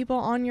or get people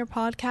on your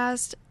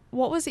podcast,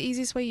 what was the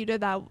easiest way you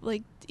did that?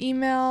 Like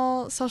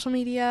email, social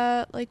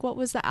media, like what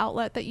was the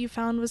outlet that you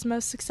found was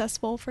most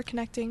successful for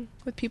connecting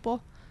with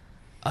people?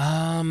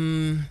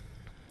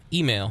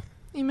 Email.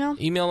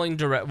 Emailing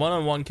direct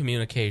one-on-one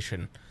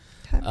communication.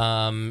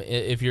 Okay.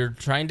 If you're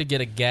trying to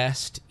get a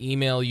guest,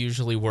 email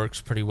usually works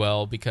pretty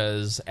well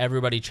because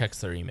everybody checks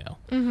their email.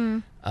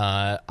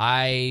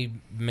 I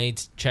may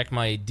check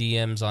my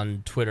DMs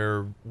on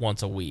Twitter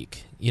once a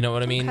week. You know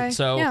what I mean?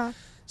 Okay.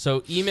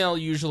 So email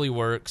usually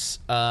works.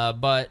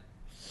 But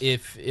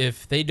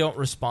if they don't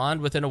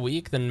respond within a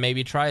week, then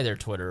maybe try their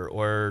Twitter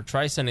or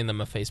try sending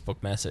them a Facebook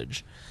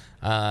message.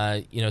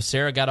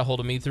 Sarah got a hold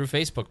of me through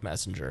Facebook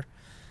Messenger.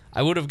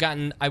 I would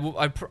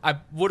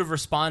have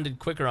responded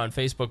quicker on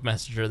Facebook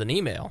Messenger than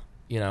email,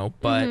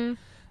 but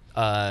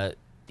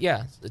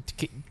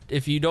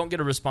if you don't get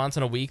a response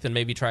in a week, then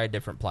maybe try a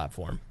different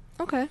platform.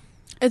 Okay.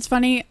 It's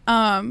funny.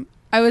 I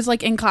was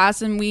like in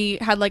class and we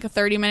had like a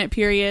 30-minute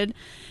period,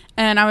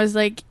 and I was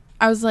like,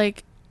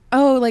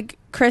 oh, like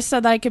Chris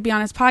said that I could be on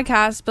his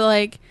podcast, but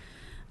like,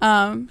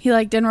 he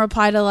like didn't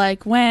reply to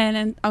like when,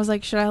 and I was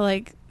like, should I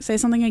like say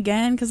something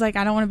again? Because like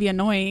I don't want to be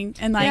annoying,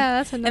 and like,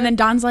 that's annoying. And then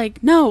Don's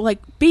like, no, like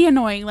be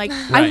annoying, like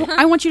Right.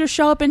 I want you to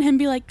show up and him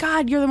be like,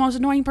 God, you're the most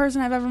annoying person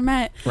I've ever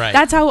met. Right.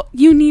 That's how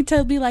you need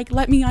to be, like,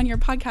 let me on your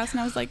podcast. And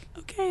I was like,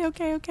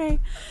 okay.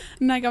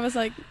 And like I was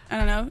like, I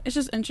don't know, it's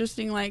just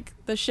interesting, like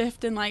the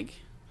shift in like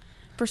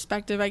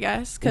perspective, I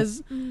guess,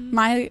 because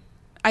I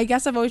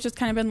guess I've always just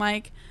kind of been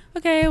like,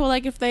 okay, well,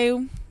 like if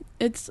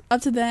it's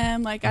up to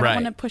them. Like, I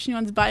don't want to push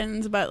anyone's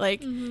buttons, but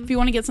like, if you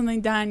want to get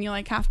something done, you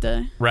like have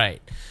to.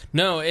 Right.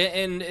 No,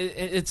 and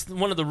it's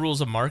one of the rules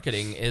of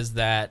marketing is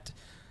that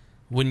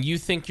when you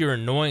think you're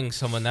annoying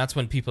someone, that's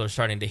when people are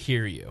starting to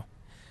hear you.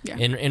 Yeah.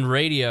 In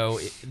radio,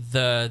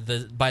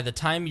 the by the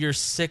time you're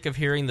sick of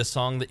hearing the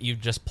song that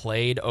you've just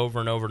played over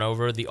and over and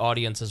over, the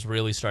audience is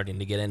really starting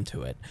to get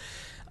into it.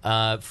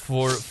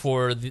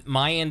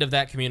 My end of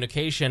that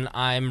communication,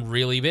 I'm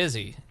really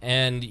busy,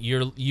 and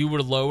you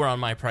were lower on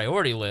my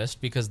priority list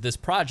because this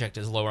project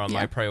is lower on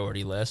my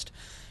priority list.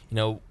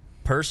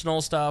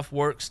 Personal stuff,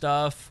 work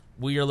stuff,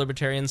 We Are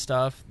Libertarian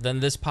stuff,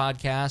 then this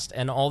podcast,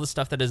 and all the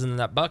stuff that is in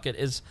that bucket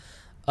is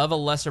of a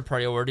lesser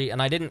priority,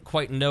 and I didn't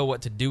quite know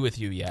what to do with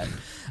you yet.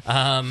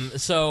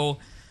 So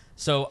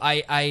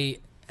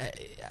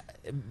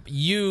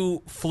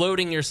you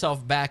floating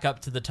yourself back up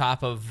to the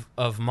top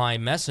of my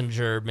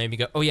messenger made me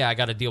go, oh yeah, I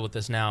got to deal with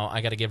this now.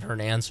 I got to give her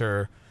an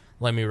answer.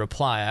 Let me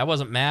reply. I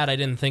wasn't mad. I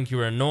didn't think you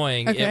were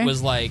annoying. Okay. It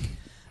was like,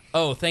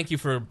 oh, thank you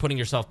for putting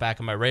yourself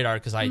back on my radar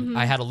because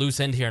I had a loose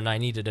end here and I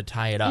needed to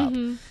tie it up.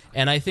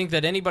 And I think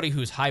that anybody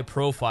who's high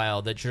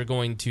profile that you're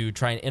going to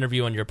try and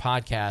interview on your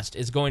podcast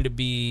is going to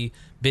be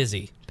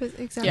busy.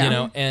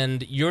 Exactly.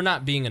 And you're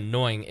not being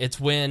annoying. It's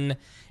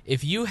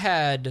if you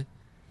had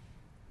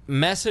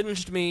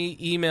messaged me,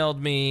 emailed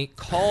me,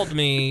 called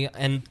me,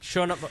 and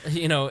shown up,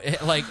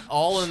 like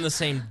all in the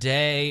same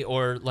day,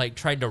 or like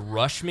tried to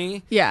rush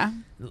me. Yeah.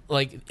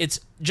 Like, it's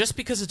just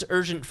because it's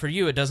urgent for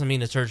you, it doesn't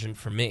mean it's urgent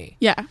for me.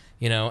 Yeah.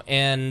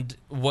 And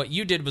what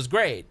you did was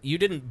great. You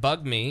didn't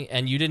bug me,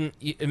 and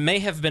it may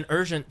have been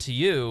urgent to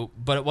you,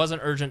 but it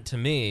wasn't urgent to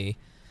me.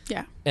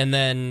 Yeah. And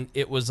then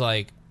it was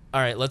like,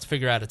 all right, let's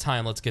figure out a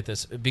time. Let's get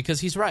this,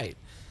 because he's right.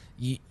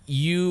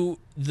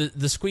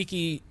 The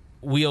squeaky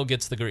wheel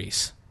gets the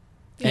grease.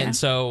 Yeah. And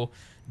so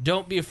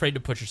don't be afraid to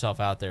put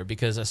yourself out there,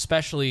 because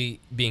especially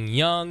being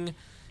young,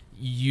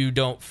 you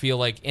don't feel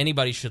like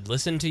anybody should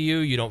listen to you.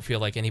 You don't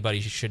feel like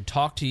anybody should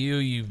talk to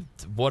you.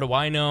 What do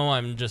I know?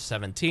 I'm just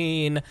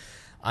 17.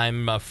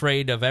 I'm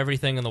afraid of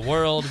everything in the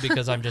world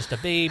because I'm just a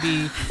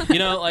baby.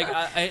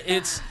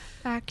 It's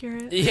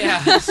accurate.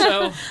 Yeah.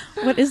 So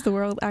what is the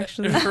world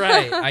actually?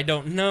 Right. I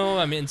don't know.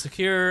 I'm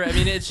insecure. I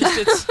mean,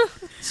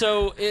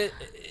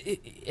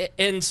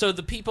 and so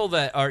the people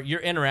that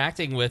you're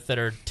interacting with that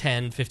are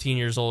 10, 15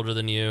 years older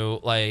than you,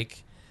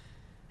 like,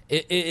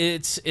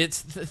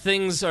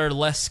 things are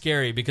less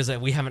scary because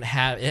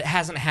it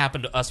hasn't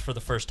happened to us for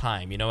the first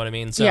time. You know what I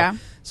mean? So, yeah.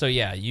 So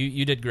yeah,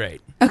 you did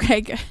great.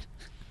 Okay, good.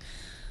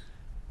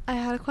 I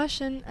had a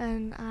question,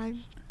 and I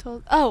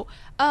told.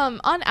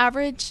 On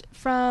average,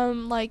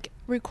 from like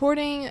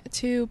recording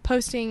to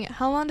posting,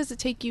 how long does it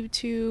take you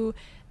to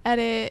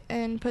edit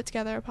and put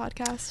together a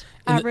podcast?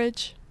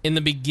 Average. In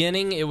the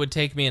beginning, it would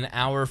take me an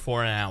hour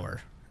for an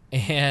hour,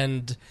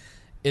 and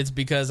it's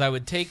because I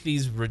would take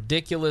these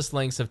ridiculous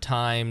lengths of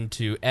time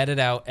to edit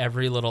out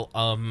every little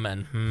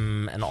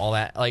and all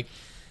that. Like,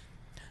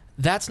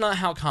 that's not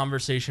how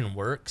conversation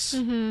works.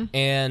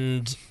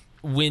 And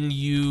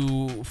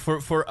when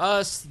for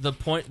us,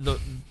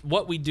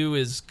 what we do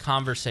is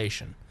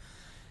conversation,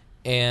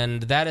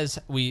 and that is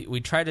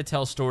we try to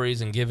tell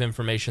stories and give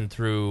information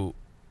through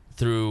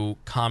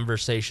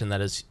conversation that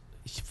is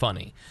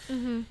funny.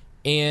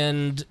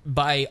 And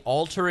by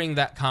altering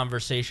that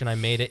conversation, I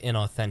made it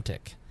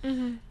inauthentic.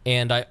 Mm-hmm.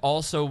 And I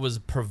also was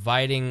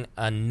providing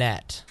a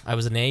net. I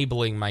was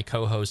enabling my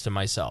co-host and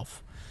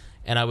myself.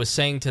 And I was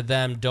saying to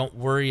them, don't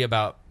worry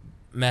about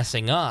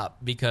messing up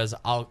because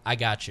I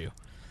got you.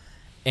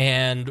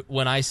 And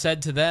when I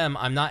said to them,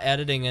 I'm not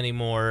editing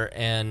anymore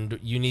and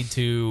you need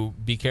to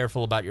be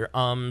careful about your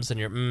ums and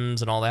your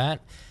mms and all that,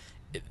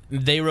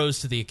 they rose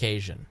to the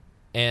occasion.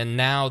 And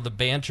now the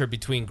banter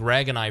between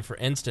Greg and I, for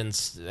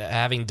instance,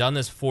 having done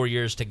this 4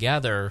 years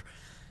together,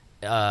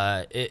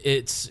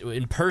 it's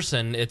in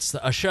person, it's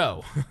a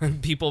show.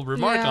 People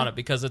remark on it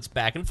because it's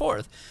back and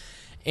forth.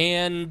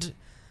 And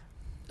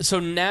so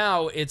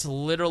now it's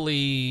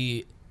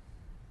literally,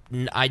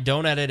 I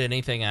don't edit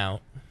anything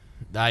out.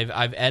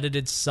 I've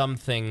edited some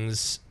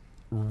things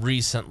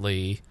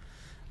recently.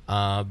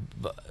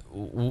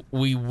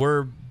 We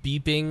were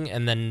beeping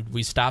and then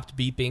we stopped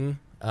beeping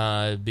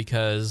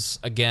because,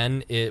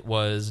 again, it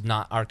was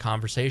not our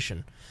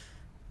conversation.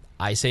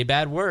 I say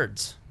bad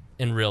words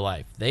in real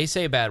life. They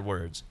say bad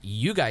words.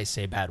 You guys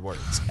say bad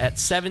words. At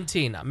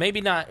 17,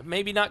 maybe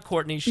not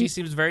Courtney. She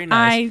seems very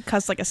nice. I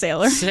cuss like a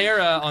sailor.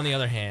 Sarah, on the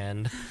other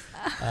hand,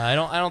 I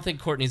don't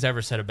think Courtney's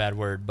ever said a bad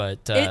word,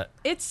 but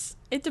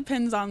it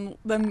depends on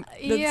the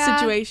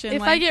situation.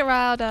 If I get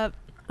riled up,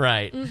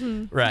 right,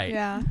 right,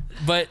 yeah.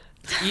 But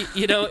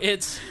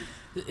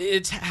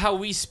it's how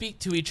we speak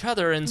to each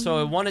other, and so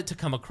I want it to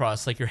come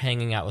across like you're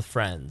hanging out with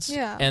friends.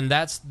 Yeah, and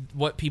that's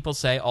what people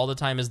say all the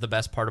time is the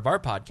best part of our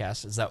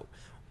podcast is that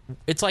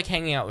it's like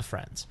hanging out with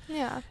friends.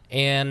 Yeah,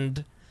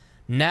 and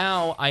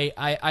now I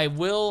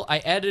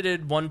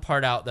edited one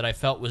part out that I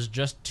felt was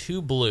just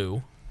too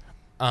blue.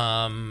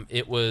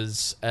 It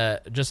was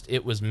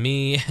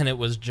me, and it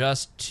was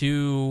just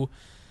too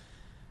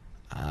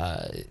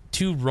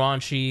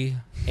raunchy,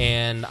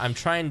 and I'm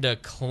trying to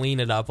clean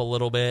it up a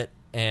little bit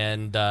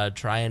and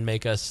try and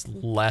make us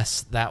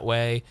less that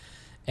way,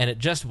 and it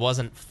just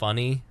wasn't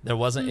funny.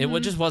 It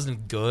just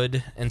wasn't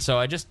good, and so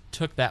I just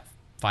took that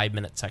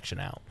 5-minute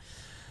section out.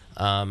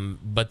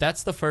 But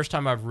that's the first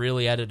time I've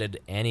really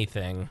edited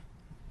anything.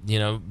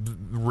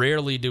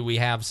 Rarely do we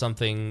have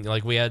something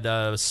like we had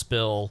a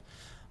spill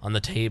on the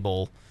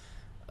table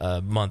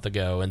a month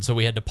ago, and so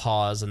we had to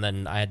pause, and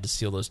then I had to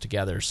seal those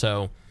together.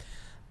 So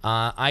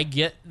I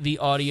get the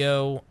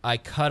audio, I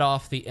cut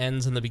off the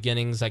ends and the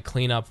beginnings, I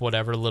clean up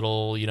whatever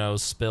little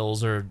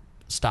spills or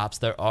stops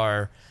there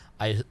are.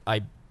 I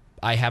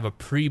have a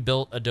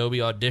pre-built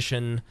Adobe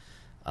Audition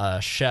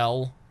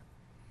shell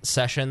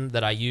session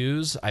that I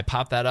use. I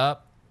pop that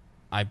up,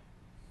 I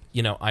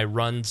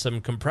run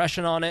some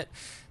compression on it,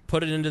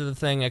 put it into the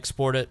thing,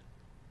 export it,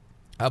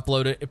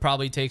 upload it. It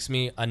probably takes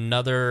me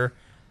another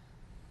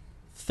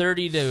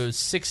 30 to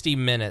 60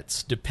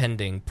 minutes,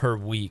 depending, per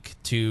week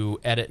to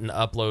edit and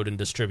upload and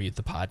distribute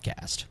the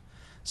podcast.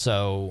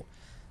 So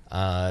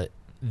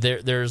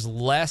there's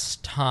less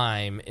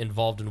time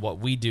involved in what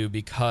we do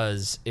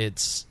because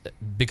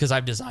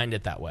I've designed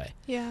it that way.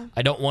 Yeah.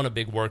 I don't want a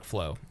big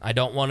workflow. I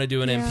don't want to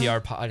do an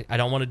NPR I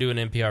don't want to do an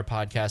NPR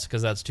podcast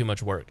because that's too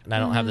much work and I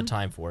don't have the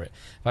time for it.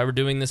 If I were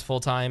doing this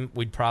full time,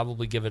 we'd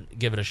probably give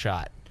it a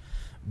shot.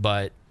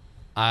 But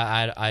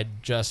I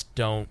just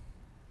don't.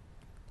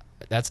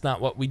 That's not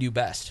what we do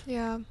best.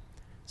 Yeah.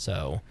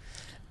 So,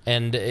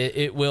 and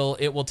it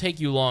will take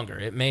you longer.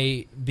 It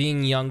may,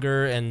 being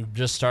younger and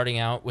just starting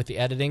out with the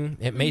editing,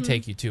 it may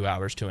take you 2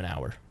 hours to an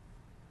hour,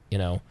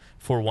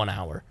 for 1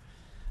 hour,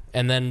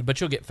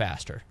 but you'll get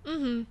faster.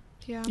 Mm-hmm.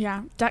 Yeah.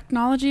 Yeah.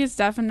 Technology is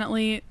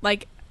definitely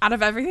out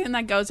of everything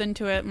that goes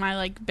into it,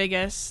 my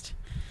biggest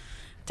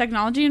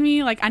technology in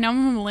me. I know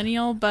I'm a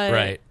millennial, but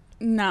right.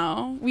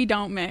 No, we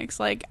don't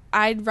mix.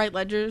 I'd write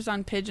ledgers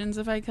on pigeons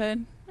if I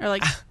could. Or,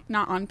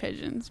 not on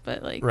pigeons,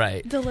 but,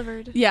 right.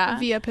 Delivered. Yeah.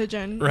 Via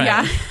pigeon. Right.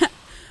 Yeah.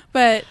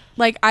 But,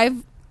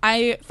 I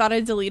thought I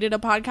deleted a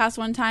podcast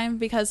one time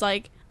because,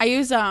 I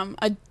use, not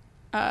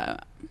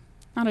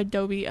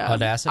Adobe.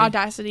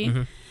 Audacity.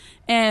 Mm-hmm.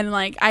 And,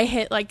 I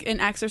hit, an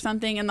X or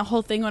something, and the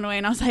whole thing went away,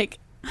 and I was like,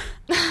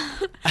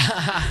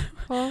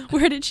 well,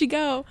 where did she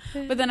go?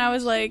 But then I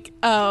was like,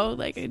 oh,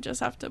 I just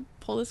have to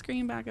pull the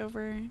screen back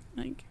over.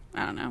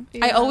 I don't know.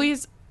 Yeah. I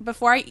always,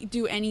 before I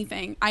do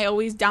anything, I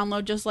always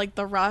download just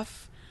the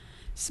rough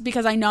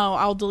because I know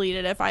I'll delete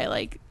it if I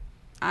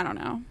I don't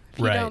know. If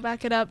you don't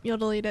back it up, you'll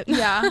delete it.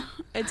 Yeah.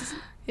 It's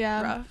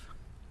rough.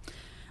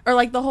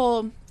 Or the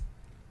whole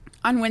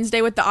on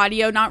Wednesday with the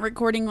audio not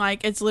recording,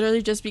 it's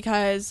literally just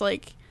because I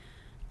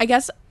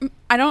guess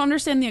I don't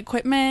understand the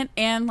equipment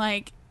and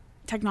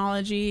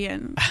technology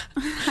and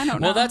I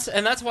don't know. Well,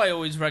 that's why I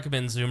always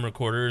recommend Zoom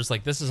recorders.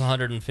 This is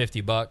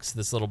 $150,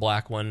 this little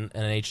black one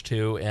and an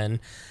H2,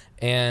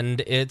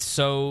 and it's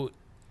so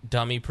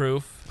dummy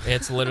proof.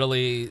 It's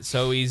literally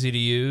so easy to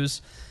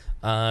use.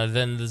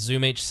 Then the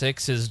Zoom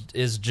H6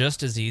 is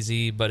just as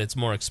easy, but it's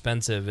more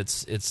expensive.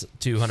 It's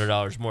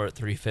 $200 more at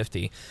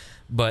 $350.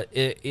 But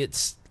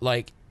it's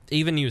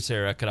even you,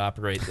 Sarah, could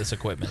operate this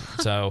equipment.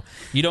 So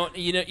you don't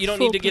need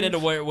to get into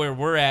where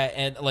we're at,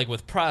 and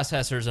with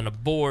processors and a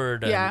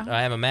board. And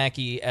I have a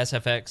Mackie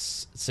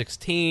SFX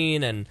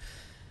 16, and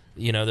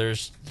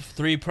there's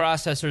 3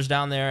 processors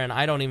down there, and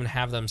I don't even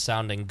have them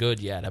sounding good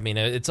yet. I mean,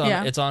 it's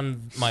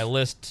on my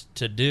list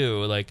to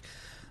do. Like,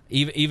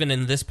 even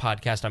in this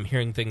podcast, I'm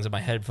hearing things in my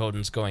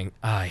headphones going,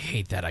 I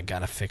hate that. I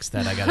gotta fix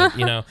that. I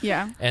gotta,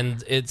 Yeah.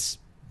 And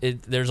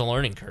there's a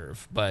learning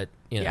curve, but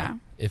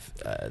if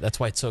that's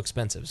why it's so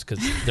expensive, because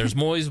there's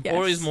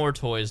always more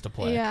toys to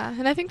play. Yeah,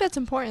 and I think that's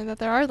important that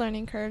there are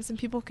learning curves and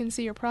people can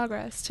see your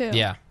progress too.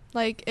 Yeah.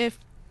 Like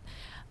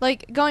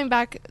going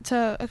back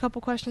to a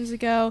couple questions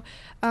ago,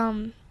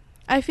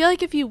 I feel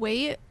like if you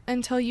wait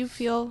until you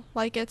feel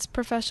like it's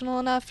professional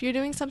enough, you're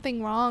doing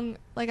something wrong.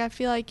 Like, I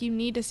feel like you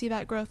need to see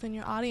that growth, and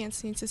your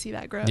audience needs to see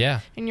that growth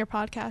in your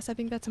podcast. I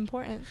think that's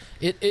important.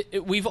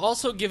 We've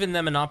also given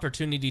them an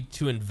opportunity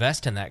to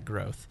invest in that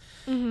growth.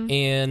 Mm-hmm.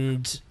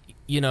 And,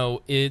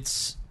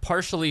 it's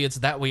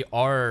that we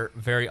are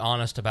very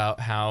honest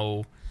about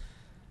how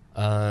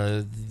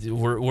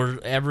we're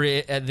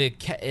at the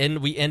end.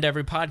 We end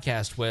every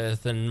podcast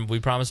with, and we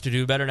promise to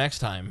do better next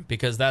time,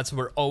 because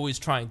we're always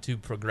trying to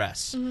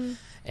progress. Mm-hmm.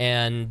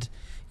 And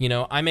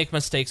I make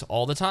mistakes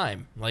all the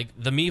time. Like,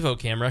 the Mevo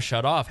camera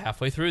shut off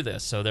halfway through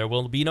this, so there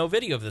will be no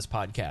video of this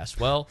podcast.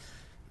 Well,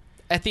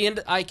 at the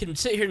end, I can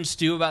sit here and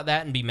stew about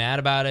that and be mad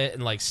about it,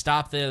 and like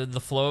stop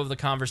the flow of the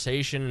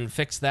conversation and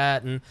fix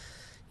that. And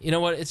you know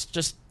what?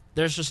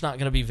 There's just not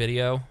going to be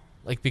video,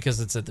 like, because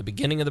it's at the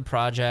beginning of the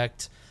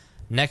project.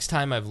 Next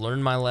time I've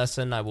learned my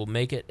lesson, I will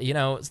make it.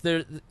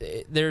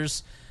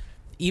 There's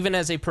even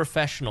as a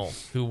professional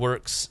who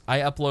works, I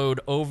upload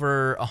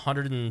over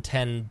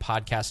 110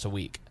 podcasts a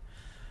week.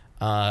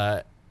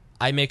 I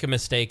make a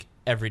mistake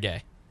every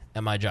day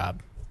at my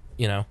job.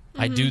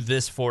 I do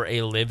this for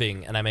a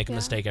living, and I make a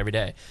mistake every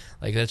day.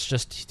 Like, that's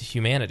just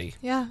humanity.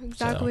 Yeah,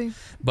 exactly. So,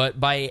 but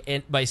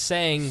by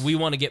saying we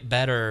want to get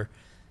better,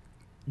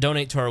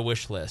 donate to our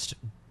wish list.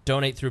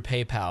 Donate through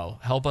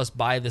PayPal. Help us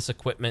buy this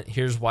equipment.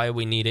 Here's why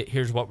we need it.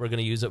 Here's what we're going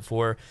to use it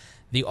for.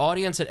 The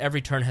audience at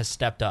every turn has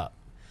stepped up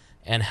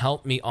and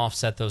helped me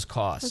offset those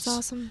costs. That's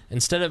awesome.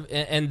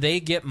 And they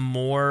get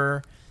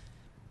more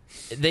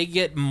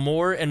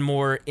and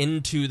more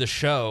into the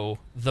show.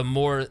 The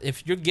more,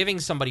 if you're giving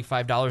somebody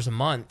 $5 a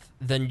month,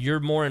 then you're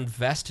more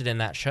invested in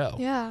that show.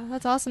 Yeah,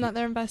 that's awesome that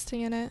they're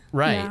investing in it.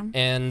 Right. Yeah.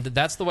 And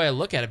that's the way I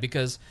look at it,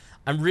 because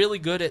I'm really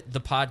good at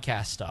the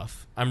podcast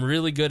stuff. I'm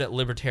really good at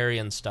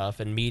libertarian stuff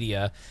and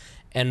media,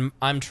 and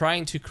I'm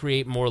trying to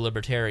create more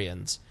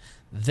libertarians.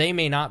 They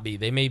may not be.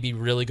 They may be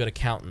really good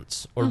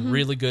accountants or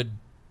really good,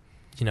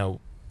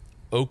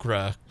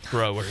 okra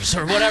growers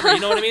or whatever. You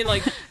know what I mean?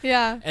 Like,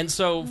 yeah. And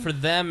so for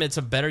them, it's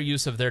a better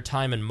use of their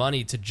time and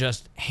money to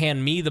just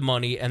hand me the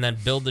money and then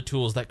build the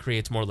tools that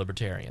creates more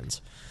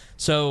libertarians.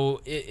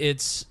 So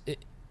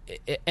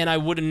and I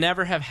would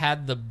never have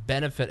had the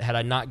benefit had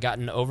I not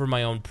gotten over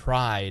my own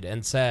pride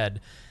and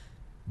said,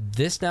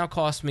 this now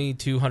costs me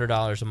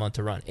 $200 a month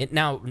to run. It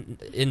now,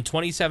 in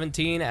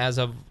 2017, as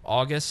of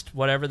August,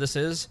 whatever this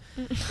is,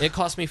 it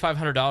cost me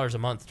 $500 a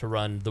month to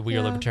run the We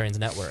Are Libertarians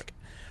Network.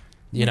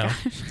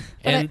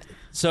 And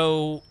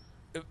so,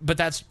 but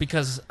that's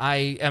because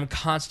I am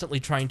constantly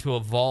trying to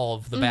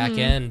evolve the back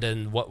end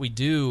and what we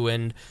do.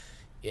 And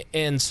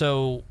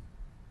so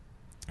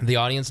the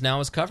audience now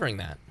is covering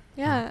that.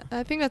 Yeah,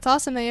 I think that's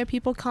awesome that you have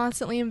people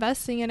constantly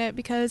investing in it,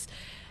 because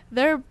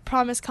they're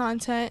promised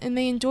content and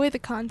they enjoy the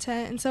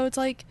content, and so it's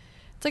like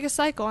a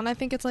cycle, and I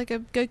think it's like a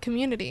good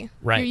community.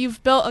 Right.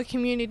 You've built a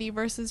community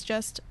versus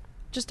just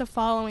a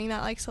following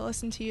that likes to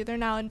listen to you. They're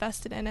now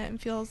invested in it and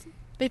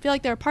they feel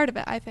like they're a part of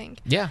it, I think.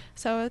 Yeah.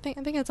 So I think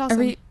it's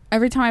awesome.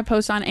 Every time I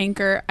post on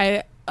Anchor,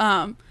 I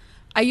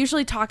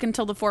usually talk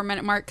until the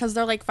 4-minute mark, because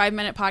they're like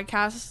 5-minute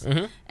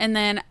podcasts, and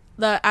then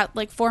at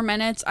like 4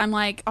 minutes, I'm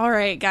like, all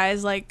right,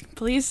 guys, like,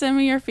 please send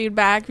me your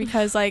feedback,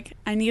 because like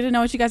I need to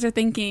know what you guys are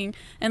thinking.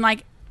 And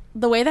like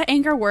the way that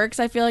Anchor works,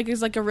 I feel like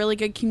is like a really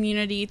good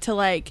community to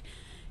like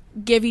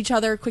give each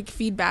other quick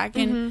feedback,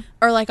 and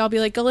or like I'll be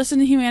like, go listen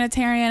to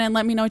Humanitarian and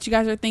let me know what you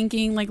guys are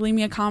thinking. Like, leave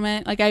me a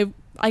comment. Like I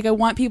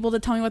want people to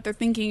tell me what they're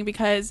thinking,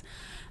 because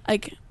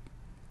like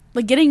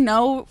getting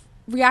no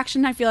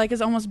reaction, I feel like,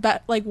 is almost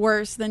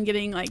worse than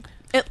getting like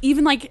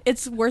even like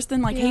it's worse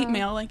than like hate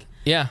mail. Like,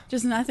 yeah,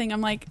 just nothing. I'm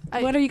like,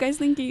 what are you guys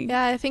thinking?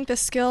 Yeah, I think the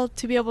skill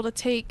to be able to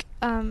take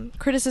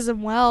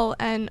criticism well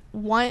and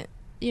want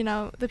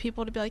the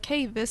people to be like,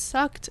 hey, this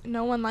sucked,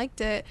 no one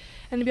liked it,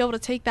 and to be able to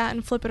take that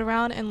and flip it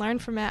around and learn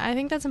from it. I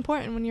think that's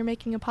important when you're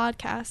making a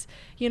podcast.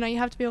 You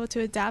have to be able to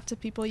adapt to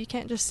people. You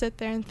can't just sit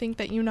there and think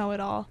that you know it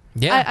all.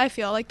 Yeah. I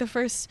feel like the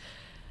first,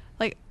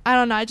 like, I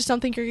don't know, I just don't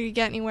think you're going to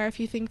get anywhere if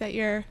you think that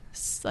you're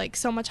like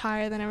so much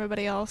higher than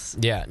everybody else.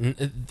 Yeah,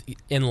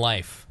 in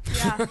life.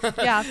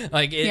 Yeah.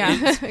 Like,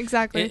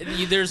 exactly.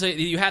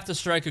 You have to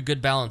strike a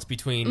good balance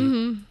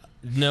between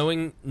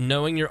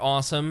knowing you're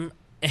awesome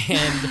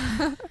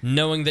and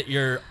knowing that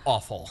you're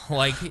awful.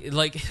 Like.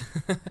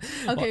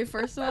 Okay,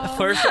 first of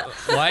all.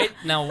 Why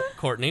now,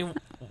 Courtney?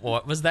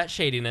 What was that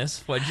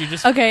shadiness? What did you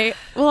just? Okay,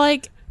 well,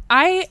 like,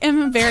 I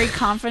am a very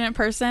confident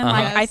person.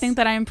 Like, Yes. I think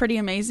that I am pretty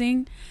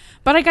amazing,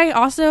 but like, I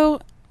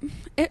also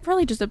it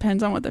really just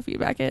depends on what the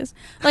feedback is.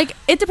 Like,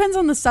 it depends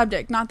on the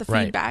subject, not the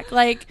Right. feedback.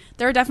 Like,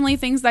 there are definitely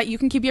things that you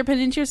can keep your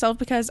opinion to yourself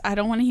because I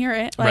don't want to hear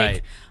it.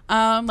 Like,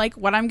 like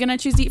what I'm gonna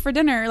choose to eat for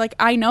dinner. Like,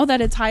 I know that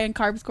it's high in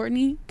carbs,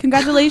 Courtney.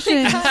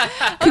 Congratulations,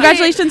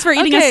 congratulations for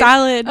eating a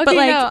salad. Okay, but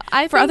like, no,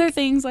 I for think- other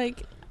things,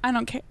 like, I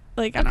don't care.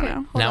 Like, I don't know.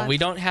 Hold Now, on. we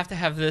don't have to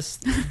have this.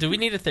 Do we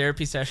need a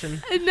therapy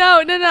session?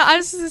 No. I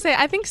was just gonna say,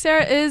 I think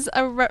Sarah is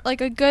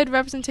a good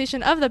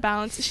representation of the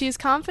balance. She's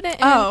confident.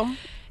 In, Oh,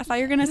 I thought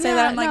you were gonna say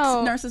that I'm like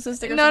No.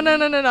 narcissistic. Or No,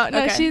 something. No.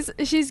 Okay.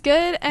 She's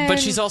good, and But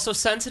she's also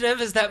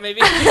sensitive. Is that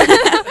maybe?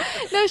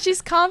 no,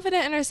 she's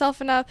confident in herself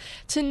enough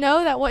to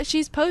know that what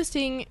she's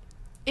posting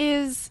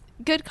is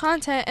good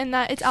content and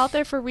that it's out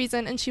there for a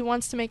reason, and she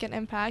wants to make an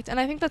impact,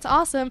 and I think that's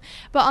awesome.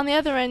 But on the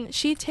other end,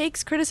 she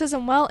takes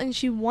criticism well, and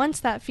she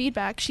wants that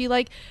feedback. She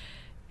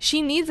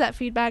needs that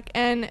feedback,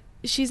 and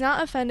she's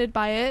not offended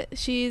by it.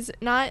 She's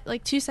not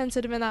like too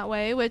sensitive in that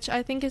way, which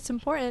I think is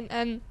important,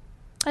 and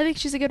I think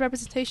she's a good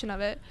representation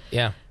of it.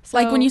 Yeah. So,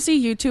 Like when you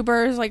see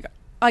YouTubers like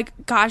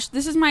gosh,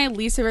 this is my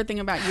least favorite thing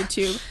about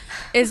YouTube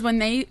is when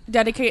they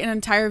dedicate an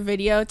entire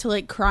video to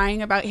like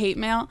crying about hate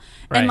mail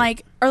and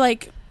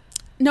Right.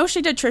 no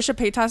shade to Trisha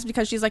Paytas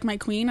because she's like my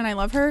queen and I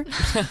love her,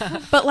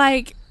 but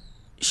like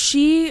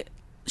she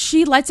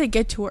lets it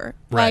get to her,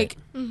 Right.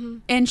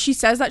 like, and she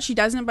says that she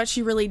doesn't, but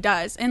she really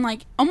does, and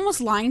like almost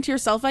lying to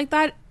yourself like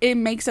that, it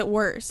makes it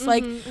worse.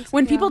 Like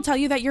when people tell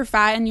you that you're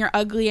fat and you're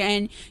ugly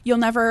and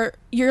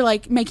you're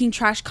like making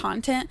trash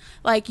content,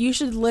 like you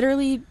should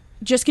literally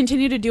just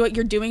continue to do what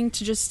you're doing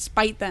to just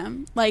spite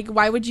them. Like,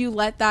 why would you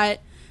let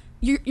that?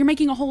 You're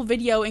making a whole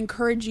video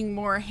encouraging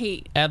more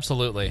hate,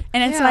 Absolutely.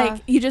 and it's Yeah.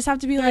 like you just have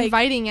to be you're like,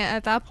 inviting it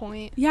at that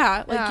point.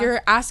 yeah, like Yeah.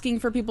 you're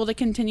asking for people to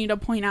continue to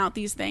point out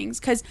these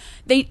things because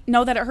they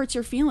know that it hurts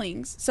your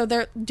feelings, so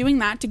they're doing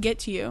that to get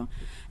to you.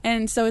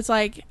 And so it's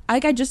like I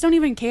just don't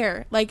even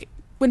care. Like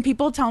when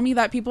people tell me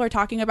that people are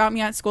talking about me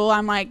at school,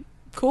 I'm like,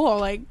 cool.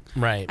 Like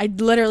Right. I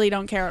literally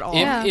don't care at all.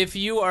 Yeah. If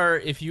you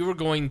were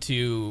going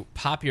to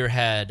pop your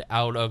head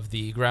out of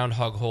the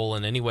groundhog hole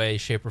in any way,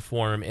 shape, or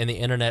form in the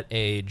internet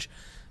age,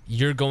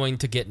 you're going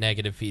to get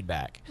negative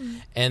feedback.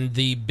 And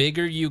the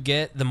bigger you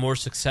get, the more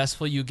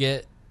successful you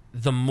get,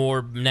 the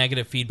more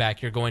negative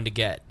feedback you're going to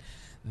get.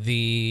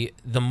 The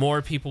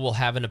more people will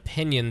have an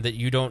opinion that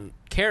you don't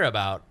care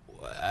about.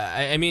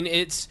 I mean,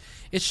 it's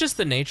just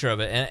the nature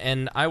of it.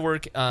 And I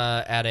work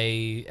at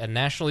a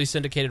nationally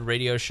syndicated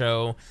radio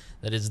show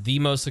that is the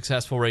most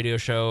successful radio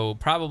show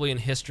probably in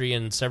history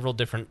in several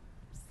different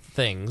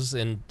things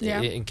in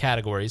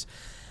categories.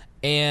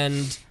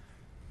 And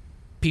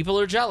people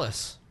are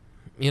jealous.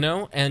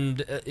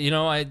 And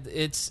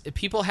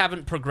people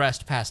haven't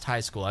progressed past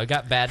high school. I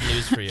got bad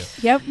news for you.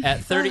 Yep.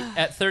 At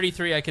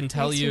 33, I can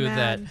tell Makes you me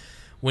that mad.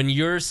 when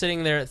you're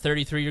sitting there at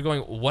 33, you're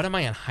going, "What am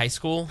I in high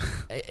school?"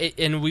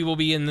 And we will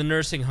be in the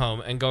nursing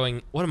home and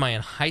going, "What am I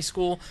in high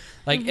school?"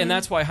 Like, and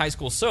that's why high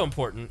school is so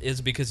important,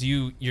 is because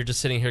you're just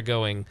sitting here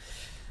going,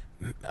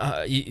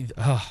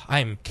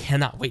 I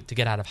cannot wait to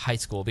get out of high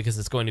school because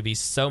it's going to be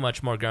so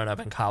much more grown up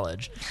in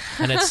college,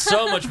 and it's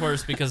so much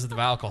worse because of the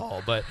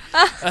alcohol. But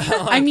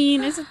I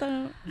mean, is it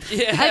though?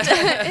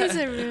 yeah, Is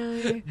it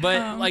really?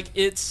 but like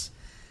it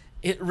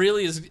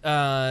really is.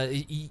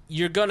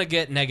 You're gonna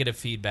get negative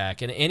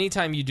feedback, and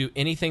anytime you do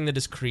anything that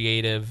is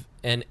creative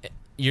and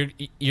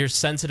you're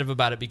sensitive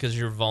about it because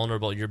you're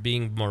vulnerable, you're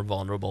being more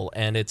vulnerable,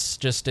 and it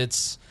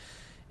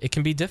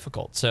can be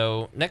difficult.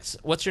 So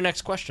what's your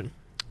next question?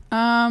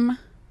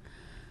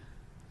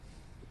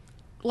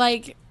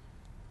 Like,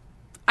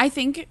 I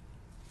think,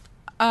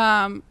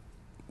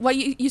 what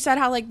you said,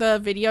 how like the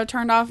video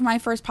turned off my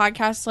first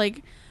podcast.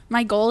 Like,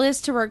 my goal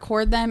is to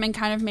record them and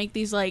kind of make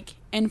these like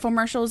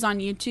infomercials on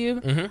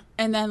YouTube,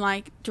 and then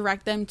like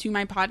direct them to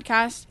my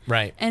podcast.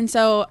 Right. And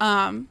so,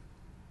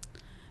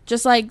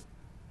 just like,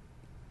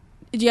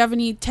 do you have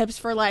any tips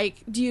for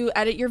like, do you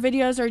edit your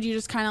videos or do you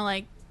just kind of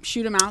like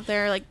shoot them out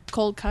there like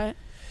cold cut?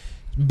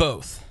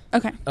 Both.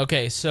 Okay.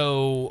 Okay,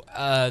 so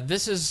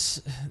this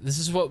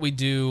is what we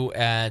do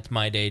at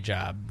my day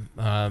job.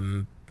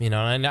 And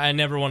I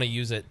never want to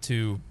use it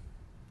to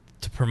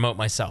promote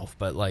myself,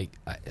 but like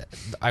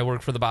I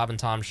work for the Bob and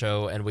Tom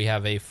Show, and we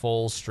have a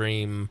full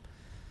stream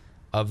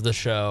of the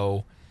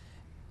show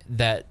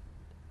that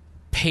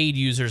paid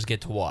users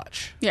get to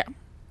watch. Yeah.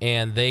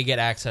 And they get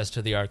access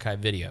to the archive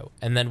video,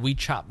 and then we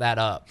chop that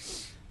up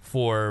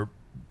for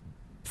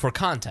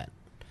content.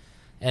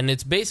 And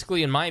it's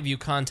basically, in my view,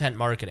 content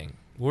marketing.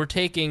 We're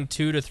taking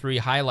 2 to 3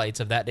 highlights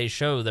of that day's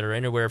show that are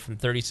anywhere from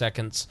 30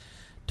 seconds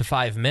to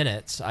 5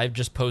 minutes. I've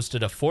just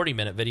posted a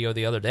 40-minute video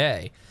the other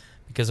day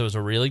because it was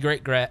a really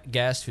great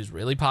guest who's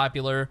really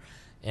popular,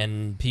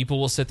 and people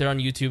will sit there on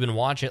YouTube and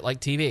watch it like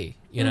TV,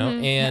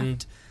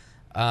 And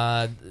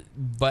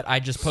but I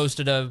just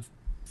posted a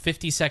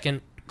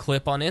 50-second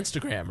clip on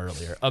Instagram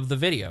earlier of the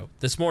video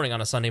this morning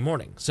on a Sunday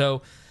morning.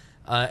 So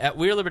at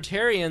We're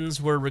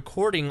Libertarians, we're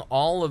recording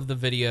all of the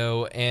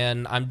video,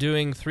 and I'm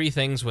doing 3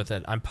 things with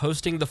it. I'm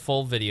posting the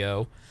full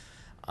video.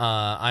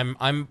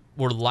 We're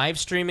live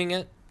streaming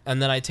it,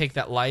 and then I take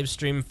that live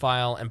stream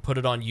file and put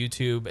it on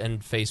YouTube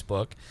and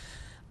Facebook.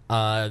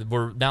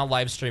 We're now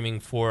live streaming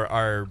for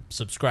our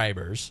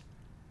subscribers.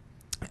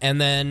 And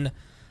then,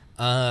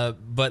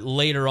 but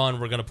later on,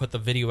 we're going to put the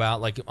video out,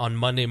 like on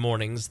Monday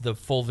mornings, the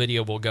full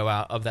video will go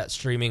out of that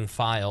streaming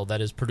file that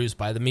is produced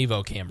by the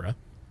Mevo camera.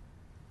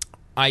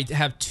 I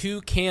have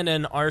 2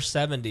 Canon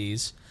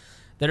R70s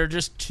that are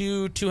just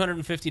two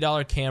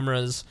 $250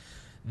 cameras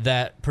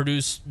that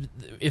produce,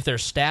 if they're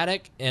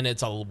static and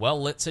it's a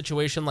well-lit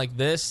situation like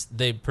this,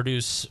 they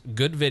produce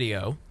good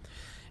video.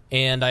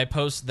 And I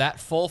post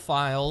that full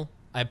file,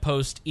 I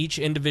post each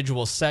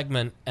individual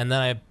segment, and then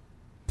I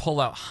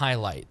pull out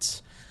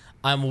highlights.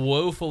 I'm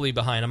woefully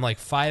behind. I'm like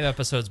 5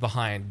 episodes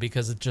behind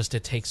because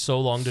it takes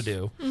so long to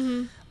do.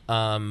 Mm-hmm.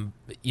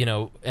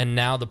 And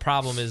now the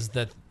problem is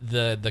that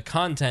the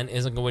content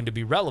isn't going to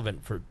be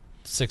relevant for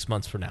 6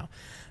 months from now.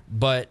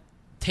 But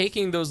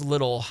taking those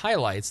little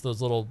highlights,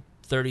 those little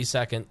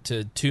 30-second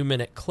to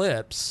 2-minute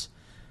clips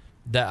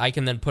that I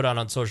can then put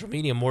on social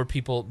media, more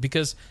people,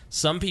 because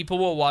some people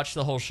will watch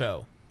the whole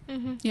show.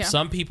 Mm-hmm. Yeah.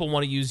 Some people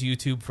want to use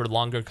YouTube for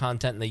longer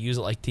content, and they use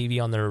it like TV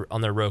on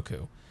their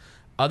Roku.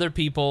 Other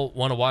people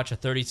want to watch a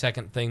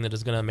 30-second thing that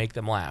is going to make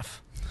them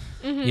laugh.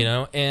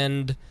 Mm-hmm.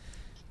 And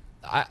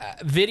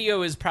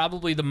video is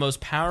probably the most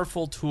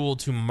powerful tool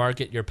to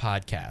market your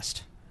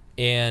podcast.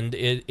 And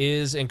it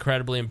is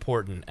incredibly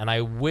important. And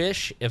I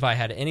wish, if I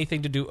had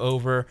anything to do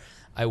over,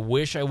 I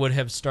wish I would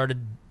have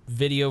started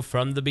video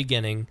from the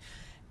beginning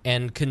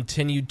and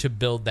continued to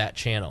build that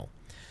channel.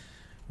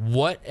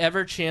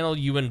 Whatever channel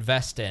you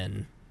invest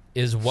in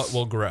is what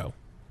will grow.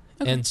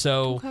 Okay. And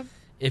so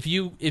if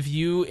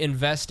you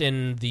invest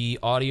in the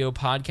audio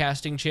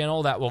podcasting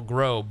channel, that will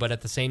grow. But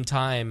at the same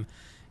time,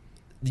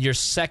 your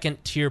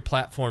second tier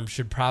platform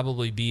should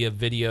probably be a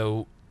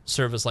video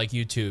service like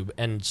YouTube.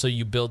 And so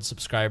you build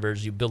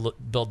subscribers, you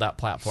build that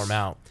platform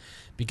out.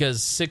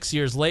 Because 6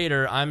 years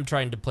later, I'm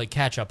trying to play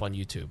catch-up on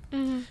YouTube.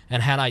 Mm-hmm.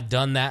 And had I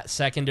done that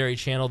secondary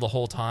channel the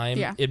whole time,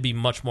 it'd be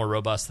much more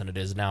robust than it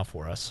is now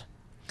for us.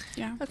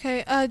 Yeah.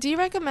 Okay, do you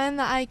recommend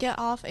that I get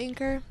off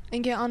Anchor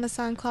and get onto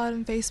SoundCloud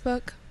and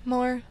Facebook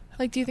more?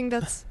 Like, do you think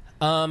that's...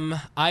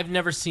 I've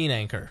never seen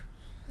Anchor.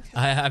 Okay.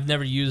 I've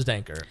never used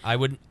Anchor.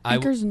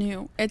 Anchor's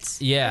new. It's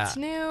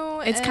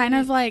new. It's kind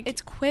of like...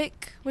 It's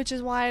quick, which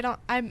is why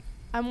I'm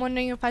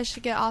wondering if I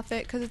should get off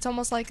it, because it's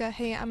almost like a,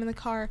 hey, I'm in the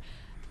car...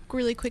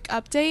 really quick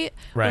update,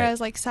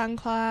 whereas like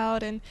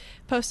SoundCloud and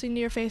posting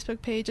to your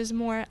Facebook page is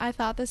more, I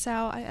thought this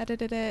out, I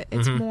edited it,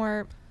 it's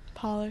more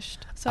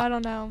polished. So I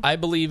don't know. I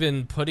believe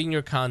in putting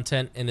your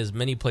content in as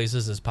many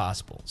places as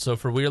possible. So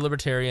for We Are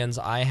Libertarians,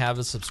 I have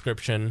a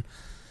subscription.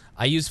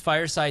 I use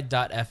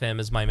Fireside.fm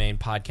as my main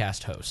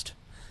podcast host.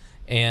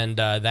 And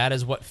that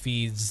is what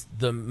feeds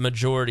the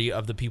majority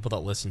of the people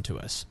that listen to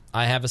us.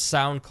 I have a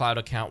SoundCloud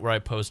account where I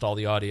post all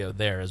the audio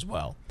there as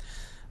well.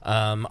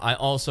 I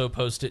also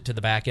post it to the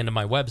back end of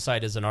my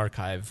website as an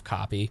archive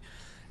copy,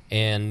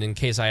 and in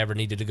case I ever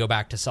needed to go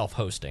back to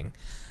self-hosting.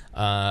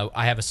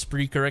 I have a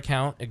Spreaker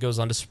account. It goes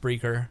onto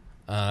Spreaker,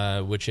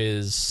 which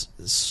is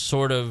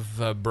sort of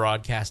a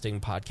broadcasting,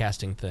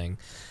 podcasting thing.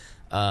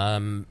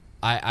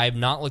 I've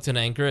not looked at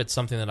Anchor. It's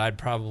something that I'd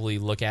probably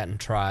look at and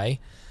try.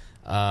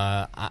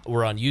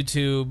 We're on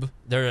YouTube.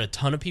 There are a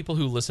ton of people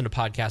who listen to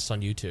podcasts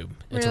on YouTube.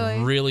 It's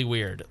really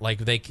weird. Like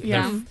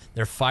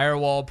their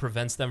firewall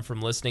prevents them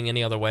from listening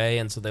any other way,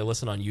 and so they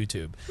listen on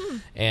YouTube.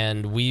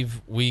 And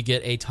we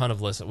get a ton of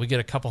listen. We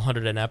get a couple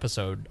hundred an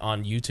episode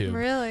on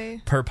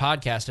YouTube per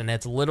podcast, and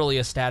it's literally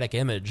a static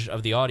image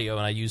of the audio.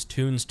 And I use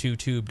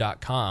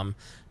tunes2tube.com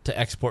to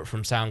export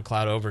from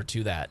SoundCloud over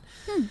to that.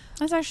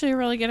 That's actually a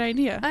really good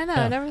idea. I know.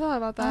 I never thought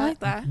about that. I like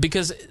that.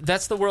 Because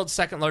that's the world's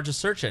second largest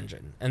search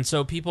engine. And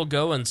so people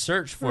go and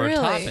search for a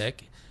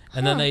topic,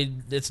 and then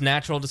it's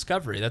natural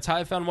discovery. That's how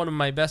I found one of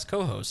my best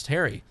co-hosts,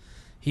 Harry.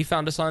 He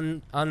found us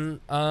on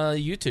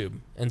YouTube,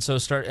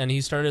 and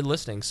he started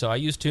listening. So I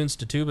use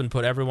Tunes2Tube and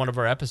put every one of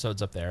our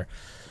episodes up there.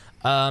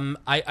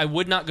 I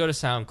would not go to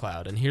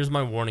SoundCloud, and here's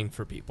my warning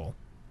for people.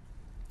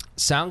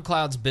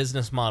 SoundCloud's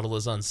business model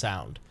is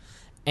unsound.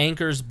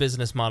 Anchor's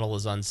business model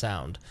is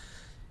unsound.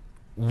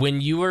 When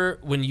you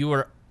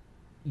are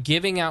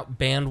giving out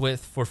bandwidth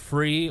for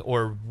free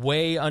or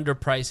way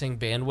underpricing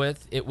bandwidth,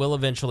 it will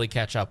eventually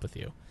catch up with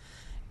you.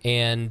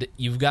 And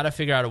you've got to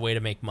figure out a way to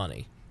make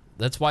money.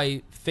 That's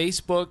why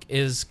Facebook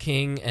is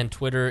king and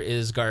Twitter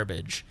is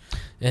garbage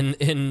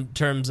in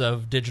terms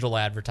of digital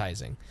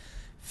advertising.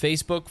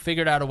 Facebook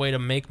figured out a way to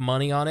make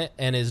money on it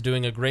and is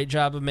doing a great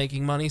job of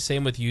making money.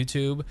 Same with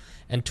YouTube.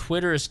 And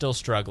Twitter is still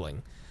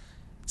struggling.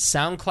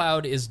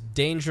 SoundCloud is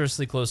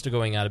dangerously close to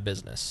going out of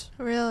business.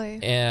 Really?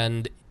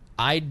 And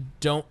I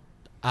don't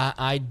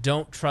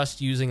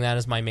trust using that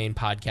as my main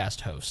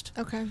podcast host.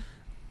 Okay.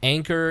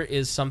 Anchor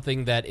is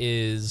something that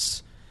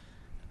is...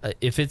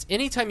 if it's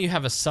anytime you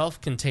have a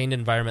self-contained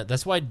environment,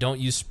 that's why I don't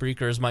use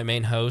Spreaker as my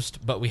main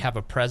host, but we have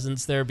a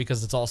presence there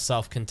because it's all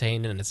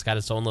self-contained and it's got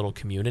its own little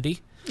community.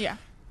 Yeah.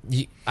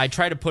 I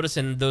try to put us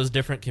in those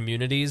different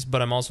communities,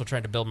 but I'm also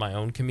trying to build my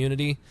own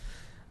community.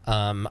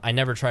 I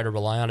never try to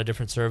rely on a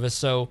different service.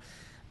 So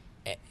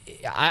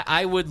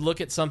I would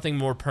look at something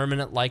more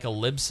permanent like a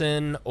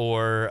Libsyn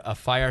or a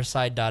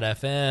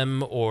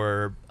Fireside.fm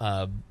or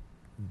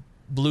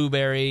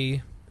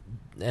Blueberry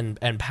and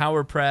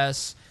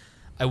PowerPress.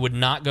 I would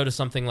not go to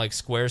something like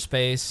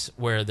Squarespace,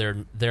 where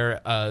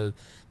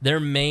their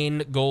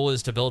main goal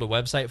is to build a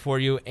website for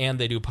you, and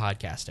they do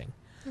podcasting.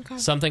 Okay.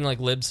 Something like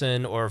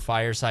Libsyn or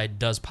Fireside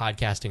does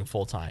podcasting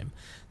full time.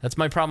 That's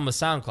my problem with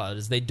SoundCloud,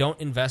 is they don't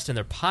invest in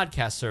their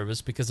podcast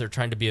service because they're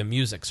trying to be a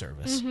music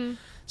service. Mm-hmm.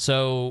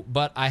 So,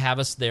 but I have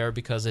us there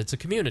because it's a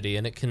community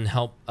and it can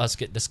help us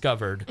get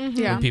discovered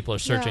Yeah. when people are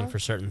searching Yeah. for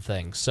certain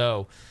things.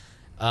 So,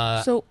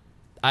 So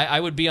I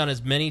would be on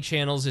as many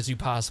channels as you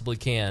possibly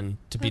can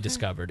to be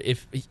discovered.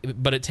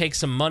 But it takes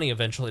some money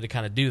eventually to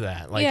kind of do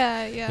that. Like,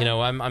 Yeah. you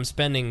know, I'm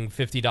spending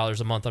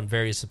 $50 a month on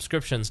various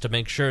subscriptions to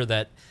make sure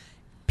that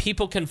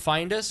people can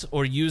find us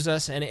or use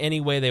us in any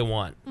way they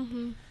want.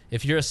 Mm-hmm.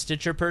 If you're a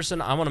Stitcher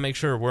person, I want to make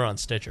sure we're on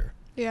Stitcher.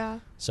 Yeah.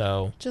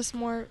 So, Just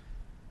more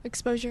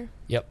exposure.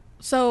 yep.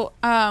 So,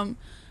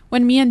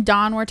 when me and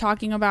Don were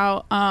talking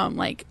about,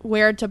 like,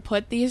 where to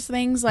put these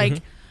things,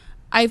 like,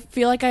 I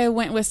feel like I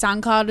went with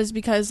SoundCloud is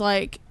because,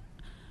 like,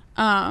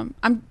 I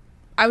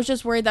was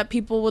just worried that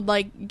people would,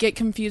 like, get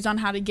confused on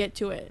how to get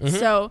to it.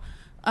 So,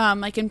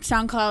 like, in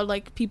SoundCloud,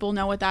 like, people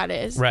know what that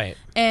is. Right.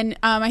 And,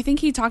 I think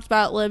he talked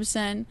about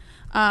Libsyn,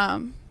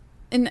 and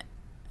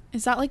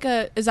is that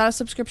a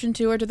subscription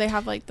too, or do they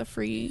have, like, the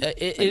free?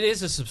 It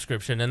is a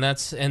subscription,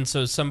 and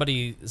so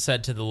somebody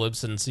said to the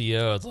Libsyn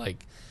CEO, it's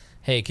like,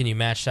 hey, can you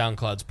match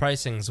SoundCloud's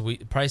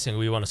pricing?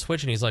 We want to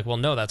switch. And he's like, well,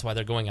 no, that's why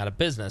they're going out of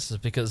business. Is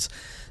because,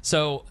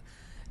 so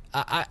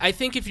I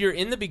think if you're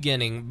in the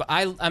beginning, but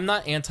I'm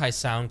not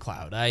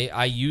anti-SoundCloud.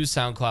 I use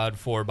SoundCloud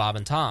for Bob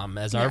and Tom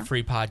as our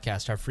free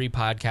podcast. Our free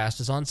podcast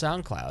is on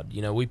SoundCloud.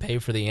 You know, we pay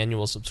for the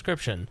annual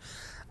subscription.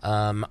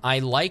 I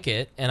like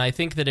it, and I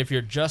think that if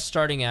you're just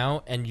starting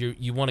out and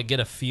you want to get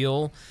a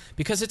feel,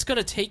 because it's going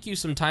to take you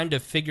some time to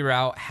figure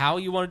out how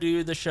you want to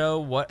do the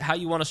show, how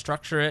you want to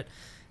structure it,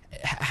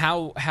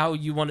 how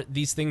you want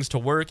these things to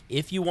work.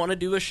 If you want to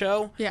do a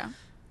show,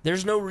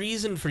 there's no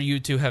reason for you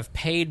to have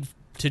paid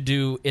to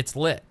do It's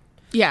Lit.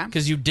 Yeah.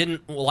 Because you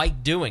didn't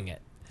like doing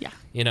it. Yeah.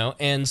 You know,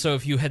 and so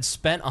if you had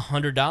spent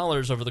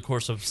 $100 over the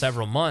course of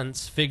several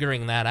months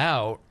figuring that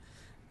out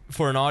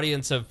for an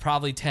audience of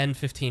probably 10,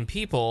 15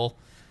 people,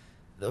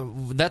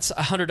 that's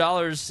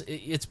 $100.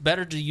 It's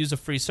better to use a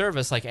free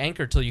service like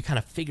Anchor till you kind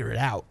of figure it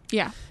out.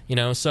 Yeah. You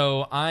know,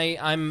 so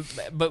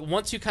but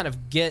once you kind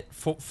of get,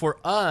 for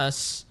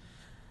us,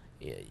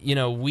 you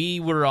know, we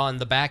were on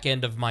the back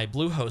end of my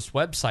Bluehost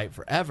website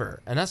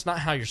forever, and that's not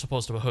how you're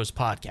supposed to host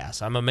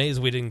podcasts. I'm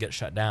amazed we didn't get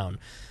shut down.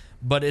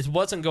 But it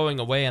wasn't going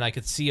away, and I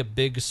could see a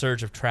big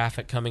surge of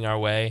traffic coming our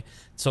way,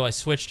 so I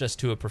switched us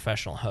to a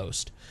professional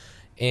host.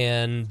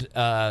 And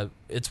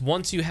it's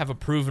once you have a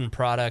proven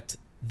product,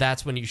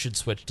 that's when you should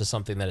switch to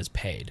something that is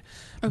paid.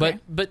 Okay.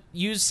 But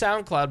use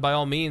SoundCloud by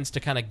all means to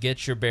kind of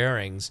get your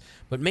bearings,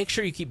 but make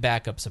sure you keep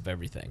backups of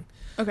everything.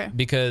 Okay.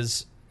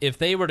 Because if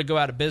they were to go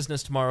out of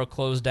business tomorrow,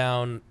 close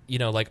down, you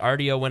know, like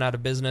RDO went out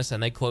of business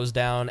and they closed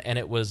down, and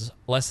it was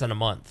less than a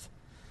month.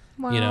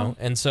 Wow. You know,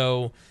 and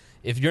so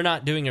if you're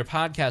not doing your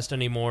podcast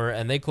anymore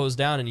and they close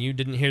down and you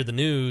didn't hear the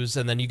news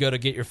and then you go to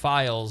get your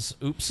files,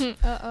 oops.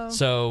 Uh-oh.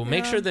 So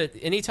make sure that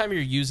anytime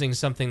you're using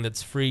something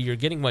that's free, you're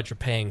getting what you're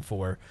paying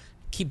for.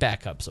 Keep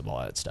backups of all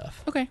that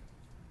stuff. Okay.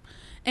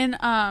 And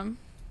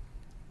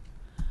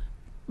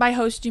by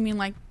host, you mean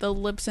like the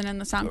Libsyn and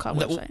the SoundCloud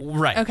website?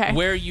 Right. Okay.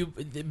 Where you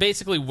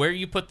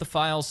put the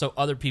file so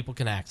other people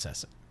can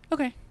access it.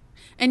 Okay.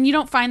 And you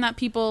don't find that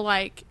people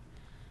like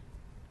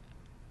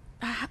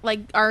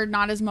are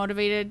not as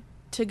motivated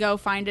to go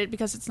find it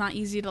because it's not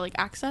easy to like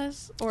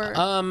access, or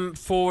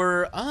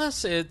for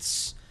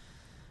us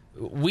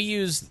we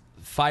use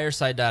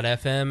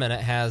Fireside.fm, and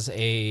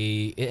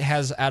it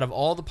has out of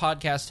all the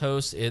podcast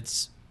hosts,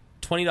 it's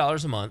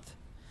 $20 a month.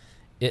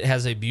 It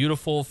has a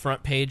beautiful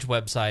front page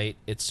website.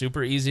 It's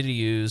super easy to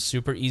use,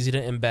 super easy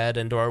to embed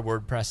into our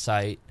WordPress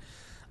site.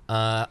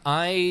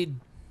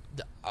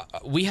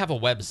 We have a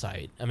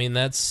website. I mean,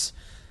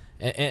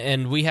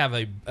 and we have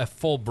a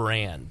full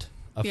brand,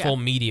 a full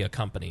media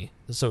company,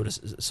 so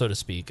to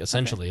speak,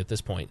 essentially at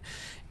this point.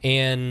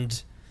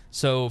 And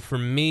so for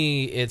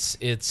me,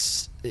 it's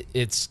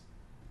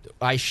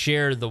I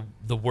share the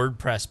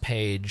WordPress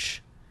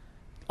page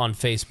on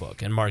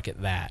Facebook and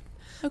market that.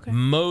 okay.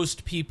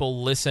 Most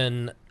people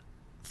listen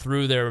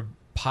through their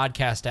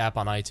podcast app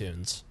on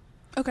iTunes,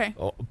 Okay.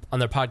 on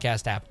their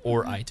podcast app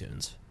or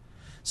iTunes.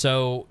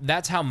 So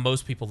that's how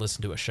most people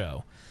listen to a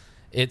show.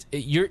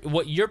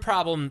 Your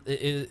problem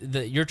is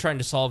that you're trying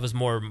to solve is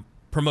more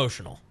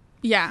promotional.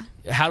 Yeah.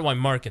 How do I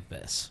market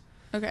this?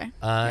 Okay.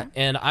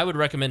 And I would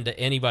recommend to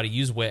anybody,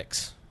 use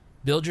Wix.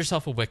 Build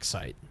yourself a Wix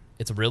site.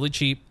 It's really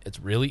cheap. It's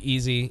really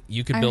easy.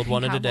 You can build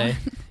one in a day.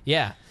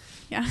 Yeah.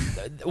 Yeah.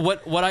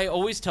 What I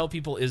always tell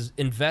people is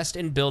invest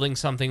in building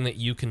something that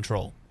you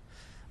control.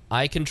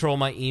 I control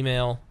my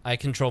email. I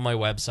control my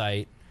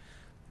website.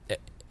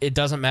 it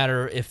doesn't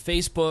matter if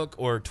Facebook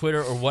or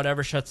Twitter or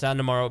whatever shuts down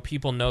tomorrow,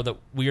 people know that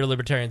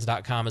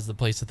wearelibertarians.com is the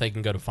place that they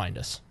can go to find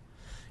us.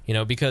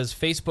 Because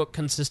Facebook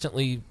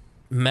consistently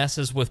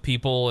messes with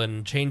people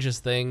and changes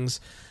things,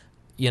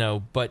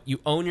 but you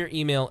own your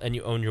email and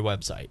you own your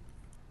website.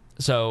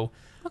 So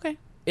Okay.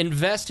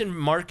 invest in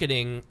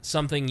marketing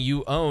something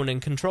you own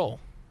and control.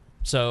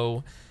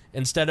 So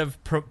instead of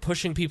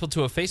pushing people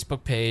to a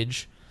Facebook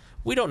page,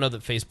 we don't know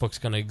that Facebook's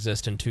going to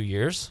exist in 2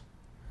 years,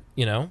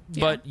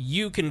 but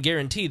you can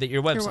guarantee that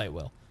your website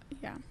will.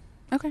 Yeah.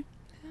 Okay.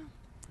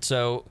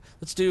 So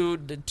let's do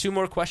 2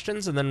 more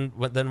questions, and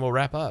then we'll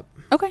wrap up.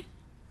 Okay.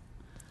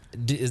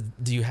 Do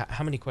you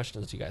how many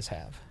questions do you guys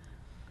have?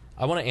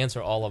 I want to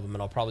answer all of them,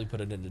 and I'll probably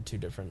put it into two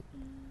different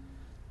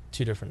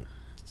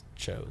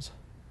shows.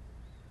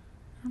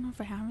 I don't know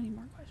if I have any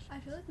more questions. I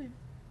feel like we've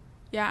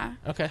Yeah.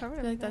 Okay. I feel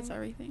like that's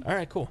everything. All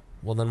right, cool.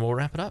 Well, then we'll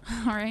wrap it up.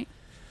 All right.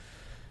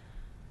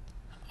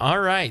 All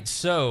right,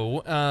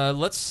 so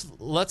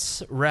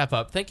let's wrap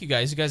up. Thank you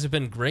guys. You guys have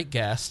been great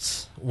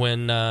guests.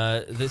 When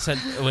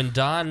when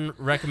Don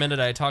recommended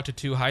I talk to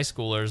 2 high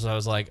schoolers, I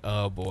was like,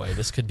 oh boy,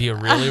 this could be a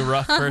really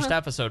rough first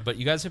episode. But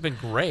you guys have been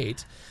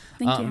great.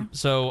 Thank you.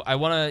 So I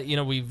want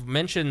to, we've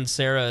mentioned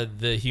Sarah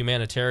the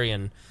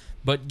humanitarian,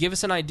 but give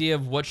us an idea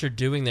of what you're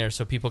doing there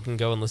so people can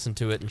go and listen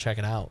to it and check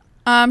it out.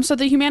 So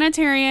the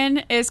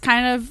humanitarian is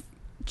kind of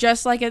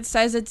just like it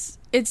says. It's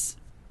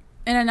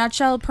in a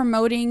nutshell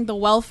promoting the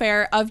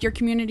welfare of your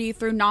community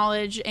through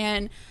knowledge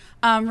and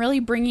really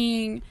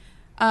bringing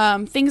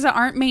things that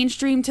aren't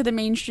mainstream to the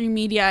mainstream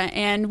media.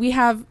 And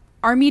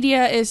our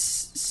media is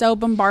so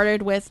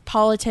bombarded with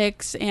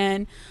politics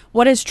and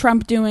what is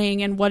Trump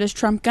doing and what is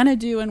Trump gonna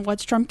do and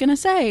what's Trump gonna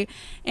say.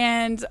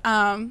 And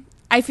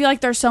I feel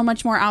like there's so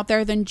much more out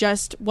there than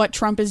just what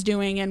Trump is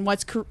doing and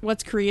what's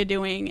Korea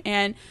doing.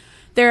 And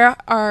there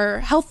are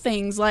health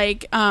things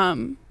like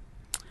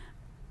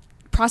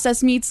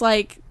processed meats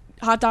like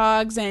hot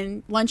dogs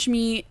and lunch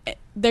meat.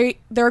 They're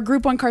a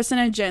group 1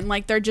 carcinogen.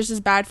 Like, they're just as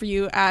bad for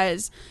you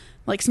as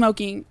like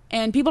smoking,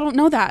 and people don't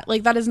know that.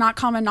 Like, that is not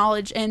common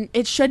knowledge, and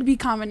it should be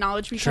common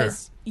knowledge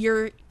because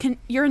you're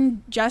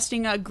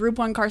ingesting a group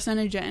 1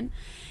 carcinogen.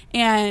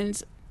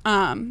 And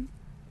then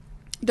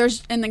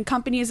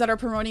companies that are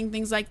promoting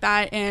things like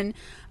that, and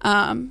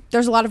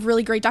there's a lot of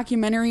really great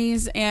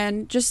documentaries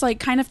and just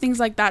like kind of things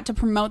like that to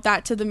promote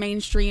that to the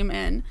mainstream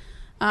and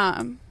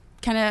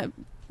kind of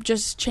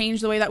just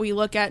change the way that we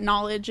look at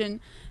knowledge and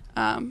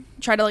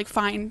try to like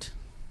find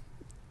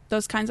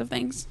those kinds of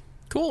things.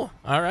 Cool.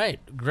 All right.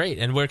 Great.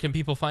 And where can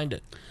people find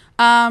it?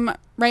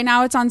 Right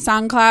now it's on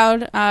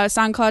SoundCloud,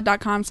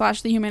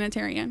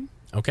 soundcloud.com/thehumanitarian.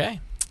 Okay.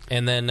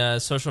 And then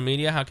social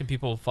media, how can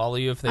people follow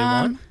you if they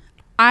want?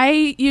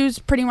 I use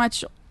pretty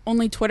much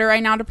only Twitter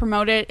right now to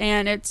promote it,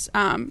 and it's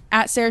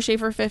at Sarah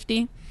Schaefer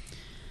 50.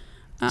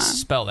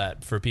 Spell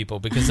that for people,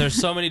 because there's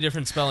so many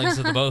different spellings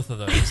of the both of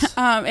those.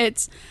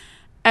 It's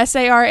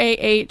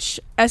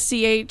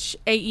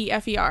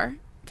SARAHSCHAEFER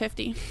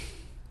 50.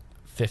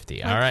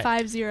 50. like All right.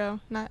 50,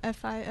 not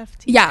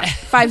FIFT. Yeah,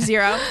 50.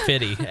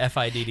 Fiddy.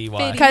 FIDDY.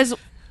 Because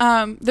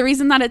the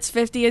reason that it's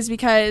 50 is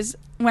because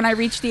when I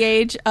reach the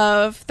age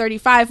of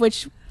 35,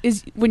 which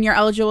is when you're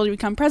eligible to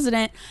become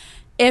president,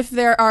 if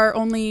the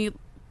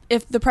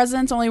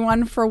president's only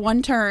one for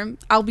 1 term,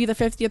 I'll be the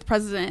 50th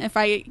president if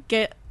I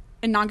get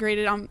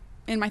inaugurated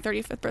in my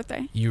 35th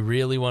birthday. You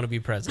really want to be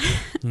president,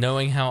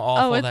 knowing how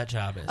awful that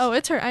job is. Oh,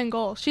 it's her end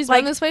goal. She's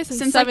been this way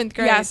since 7th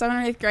grade. Yeah, 7th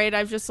or 8th grade.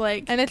 I've just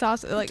and it's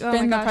also like, oh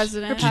been my the gosh,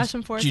 president. Her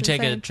passion for it. Did you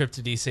take a trip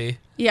to DC?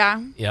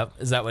 Yeah. Yep.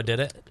 Is that what did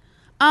it?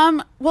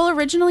 Well,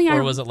 originally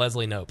or was it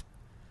Leslie Knope?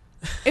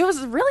 It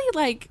was really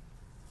like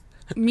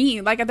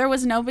me. Like, there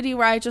was nobody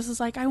where I just was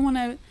like, I want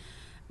to.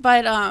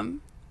 But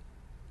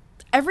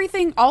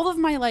everything, all of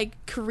my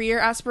like career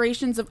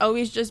aspirations have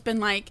always just been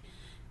like,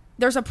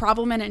 there's a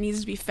problem and it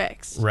needs to be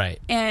fixed. Right.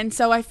 And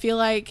so I feel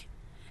like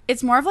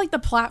it's more of like the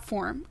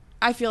platform.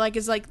 I feel like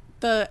is like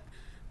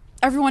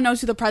everyone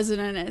knows who the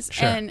president is.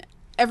 Sure. And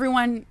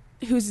everyone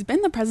who's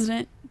been the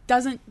president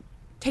doesn't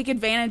take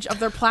advantage of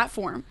their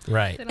platform.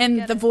 Right.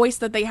 And the voice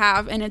that they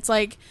have. And it's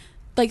like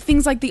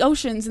things like the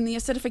oceans and the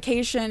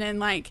acidification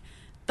and like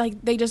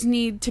they just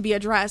need to be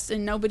addressed,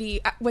 and nobody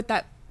with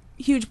that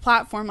huge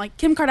platform like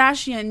Kim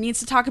Kardashian needs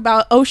to talk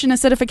about ocean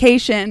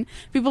acidification.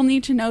 People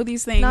need to know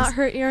these things. Not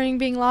her earring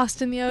being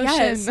lost in the ocean.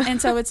 Yes.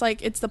 And so it's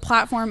like it's the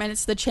platform and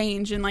it's the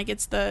change and like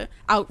it's the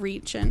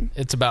outreach, and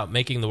it's about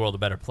making the world a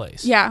better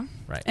place. Yeah.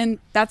 Right. And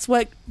that's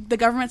what the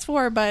government's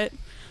for. But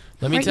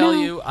let me tell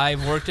you,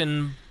 I've worked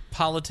in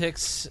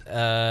politics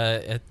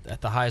at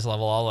the highest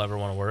level I'll ever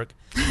want to work.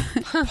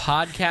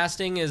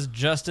 Podcasting is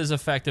just as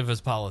effective as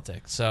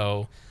politics.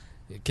 So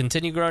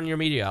continue growing your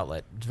media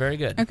outlet. It's very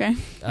good. Okay.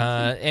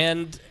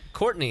 And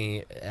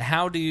Courtney,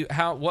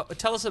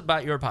 tell us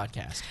about your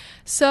podcast.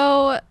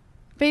 So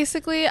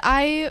basically,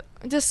 I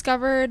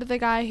discovered the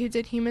guy who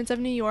did Humans of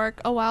New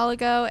York a while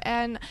ago,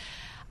 and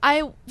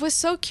I was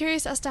so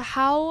curious as to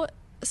how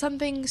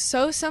something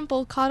so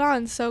simple caught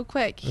on so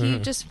quick. He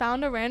just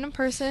found a random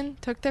person,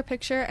 took their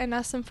picture, and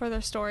asked them for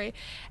their story.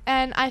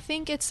 And I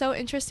think it's so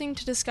interesting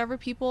to discover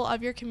people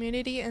of your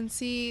community and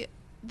see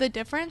the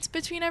difference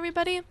between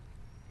everybody.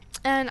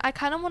 And I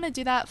kind of want to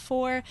do that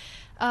for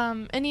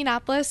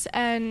Indianapolis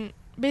and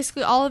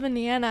basically all of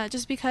Indiana,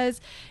 just because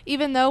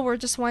even though we're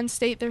just one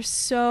state, there's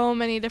so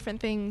many different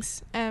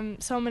things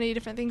and so many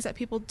different things that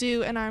people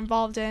do and are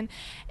involved in.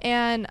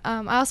 And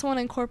I also want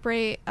to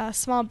incorporate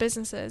small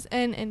businesses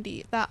in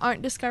Indy that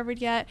aren't discovered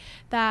yet,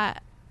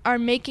 that are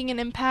making an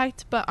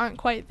impact but aren't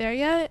quite there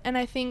yet. And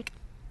I think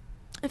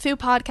through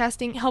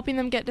podcasting, helping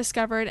them get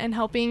discovered and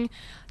helping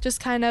just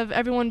kind of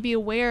everyone be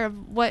aware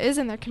of what is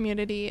in their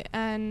community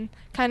and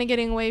kind of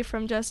getting away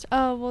from just,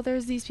 oh, well,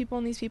 there's these people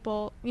and these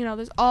people, you know,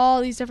 there's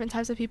all these different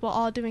types of people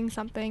all doing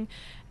something.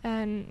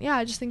 And yeah,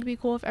 I just think it'd be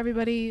cool if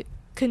everybody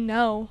could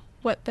know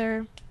what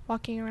they're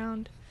walking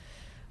around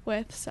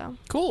with. So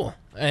Cool.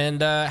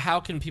 And how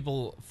can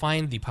people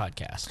find the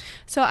podcast?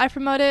 So I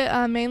promote it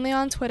mainly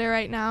on Twitter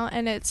right now,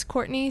 and it's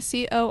Courtney,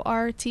 CORTNEY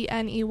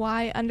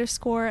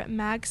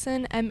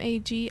 _Magson,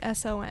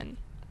 MAGSON.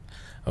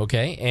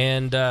 Okay.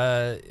 And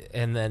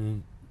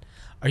then,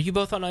 are you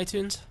both on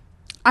iTunes?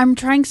 I'm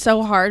trying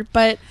so hard,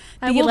 but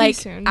I the will be like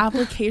soon.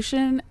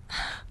 application,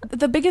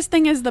 the biggest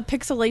thing is the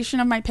pixelation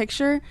of my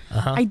picture.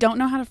 I don't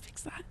know how to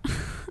fix that.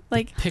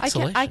 Like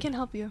Pixelation. I can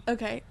help you.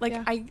 okay, like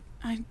Yeah.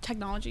 I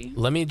technology.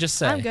 Let me just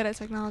say, I'm good at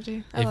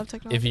technology. I love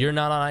technology. If you're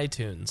not on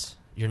iTunes,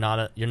 you're not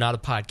a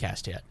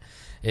podcast yet.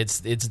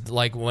 It's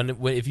like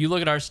if you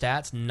look at our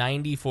stats,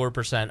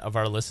 94% of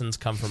our listens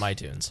come from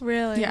iTunes.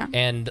 Really? Yeah.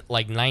 And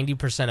like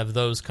 90% of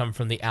those come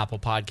from the Apple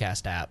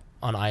Podcast app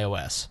on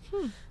iOS.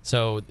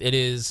 So it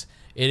is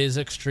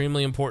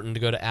extremely important to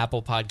go to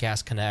Apple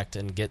Podcast Connect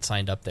and get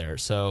signed up there.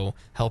 So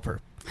help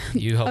her.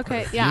 You help her.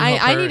 Okay, yeah, You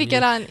help I her need to and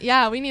get you- on.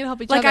 Yeah, we need to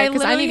help each Like other I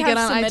because I literally need to get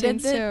have on submitted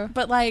iTunes it, too.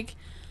 but like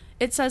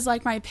it says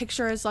like my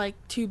picture is like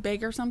too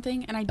big or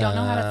something, and I don't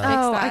know how to fix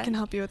Oh, that. I can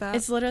help you with that.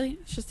 It's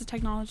just the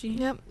technology.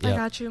 Yep, I Yep.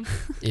 got you.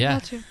 Yeah.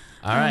 Got you.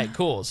 All right,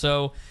 cool.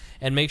 So,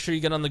 and make sure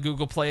you get on the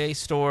Google Play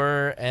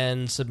Store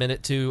and submit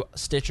it to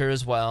Stitcher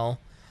as well.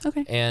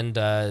 Okay. And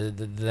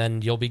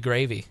then you'll be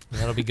gravy.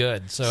 That'll be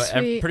good. So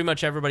Sweet. pretty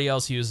much everybody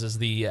else uses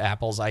the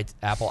Apple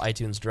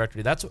iTunes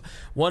directory. That's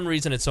one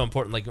reason it's so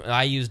important. Like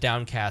I use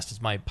Downcast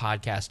as my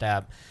podcast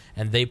app,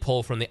 and they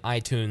pull from the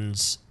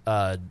iTunes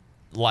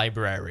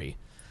library,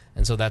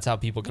 and so that's how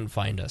people can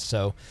find us.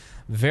 So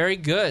very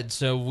good.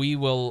 So we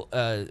will.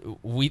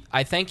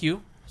 I thank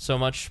you so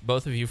much,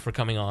 both of you, for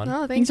coming on.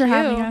 Oh, Thanks thank for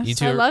you. having us. You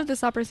two I are- love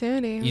this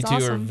opportunity. It You was two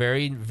awesome. are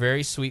very,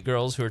 very sweet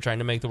girls who are trying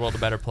to make the world a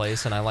better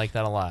place, and I like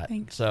that a lot.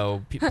 Thanks.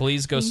 So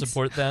please go Thanks.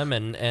 support them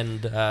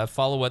and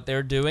follow what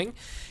they're doing.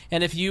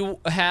 And if you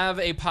have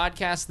a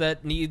podcast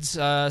that needs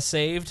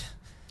saved,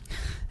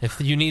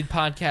 if you need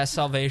podcast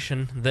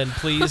salvation, then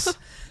please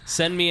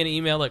send me an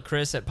email at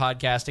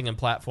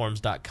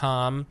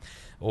chris@podcastingandplatforms.com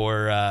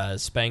or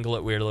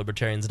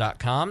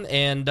spangle@weirdlibertarians.com,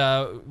 and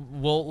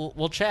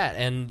we'll chat,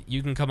 and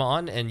you can come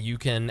on and you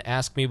can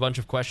ask me a bunch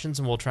of questions,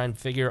 and we'll try and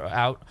figure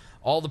out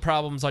all the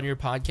problems on your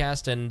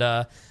podcast and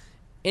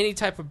any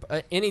type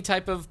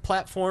of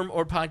platform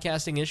or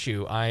podcasting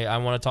issue. I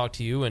want to talk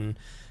to you and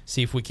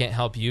see if we can't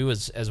help you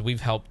as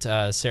we've helped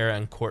Sarah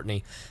and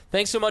Courtney.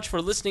 Thanks so much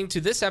for listening to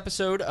this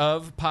episode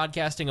of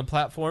Podcasting and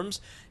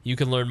Platforms. You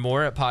can learn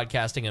more at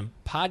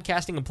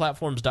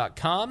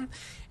podcastingandplatforms.com.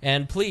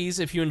 And please,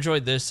 if you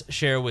enjoyed this,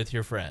 share with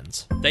your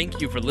friends.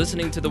 Thank you for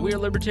listening to the We're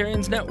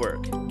Libertarians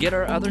Network. Get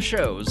our other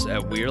shows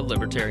at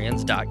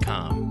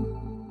we'relibertarians.com.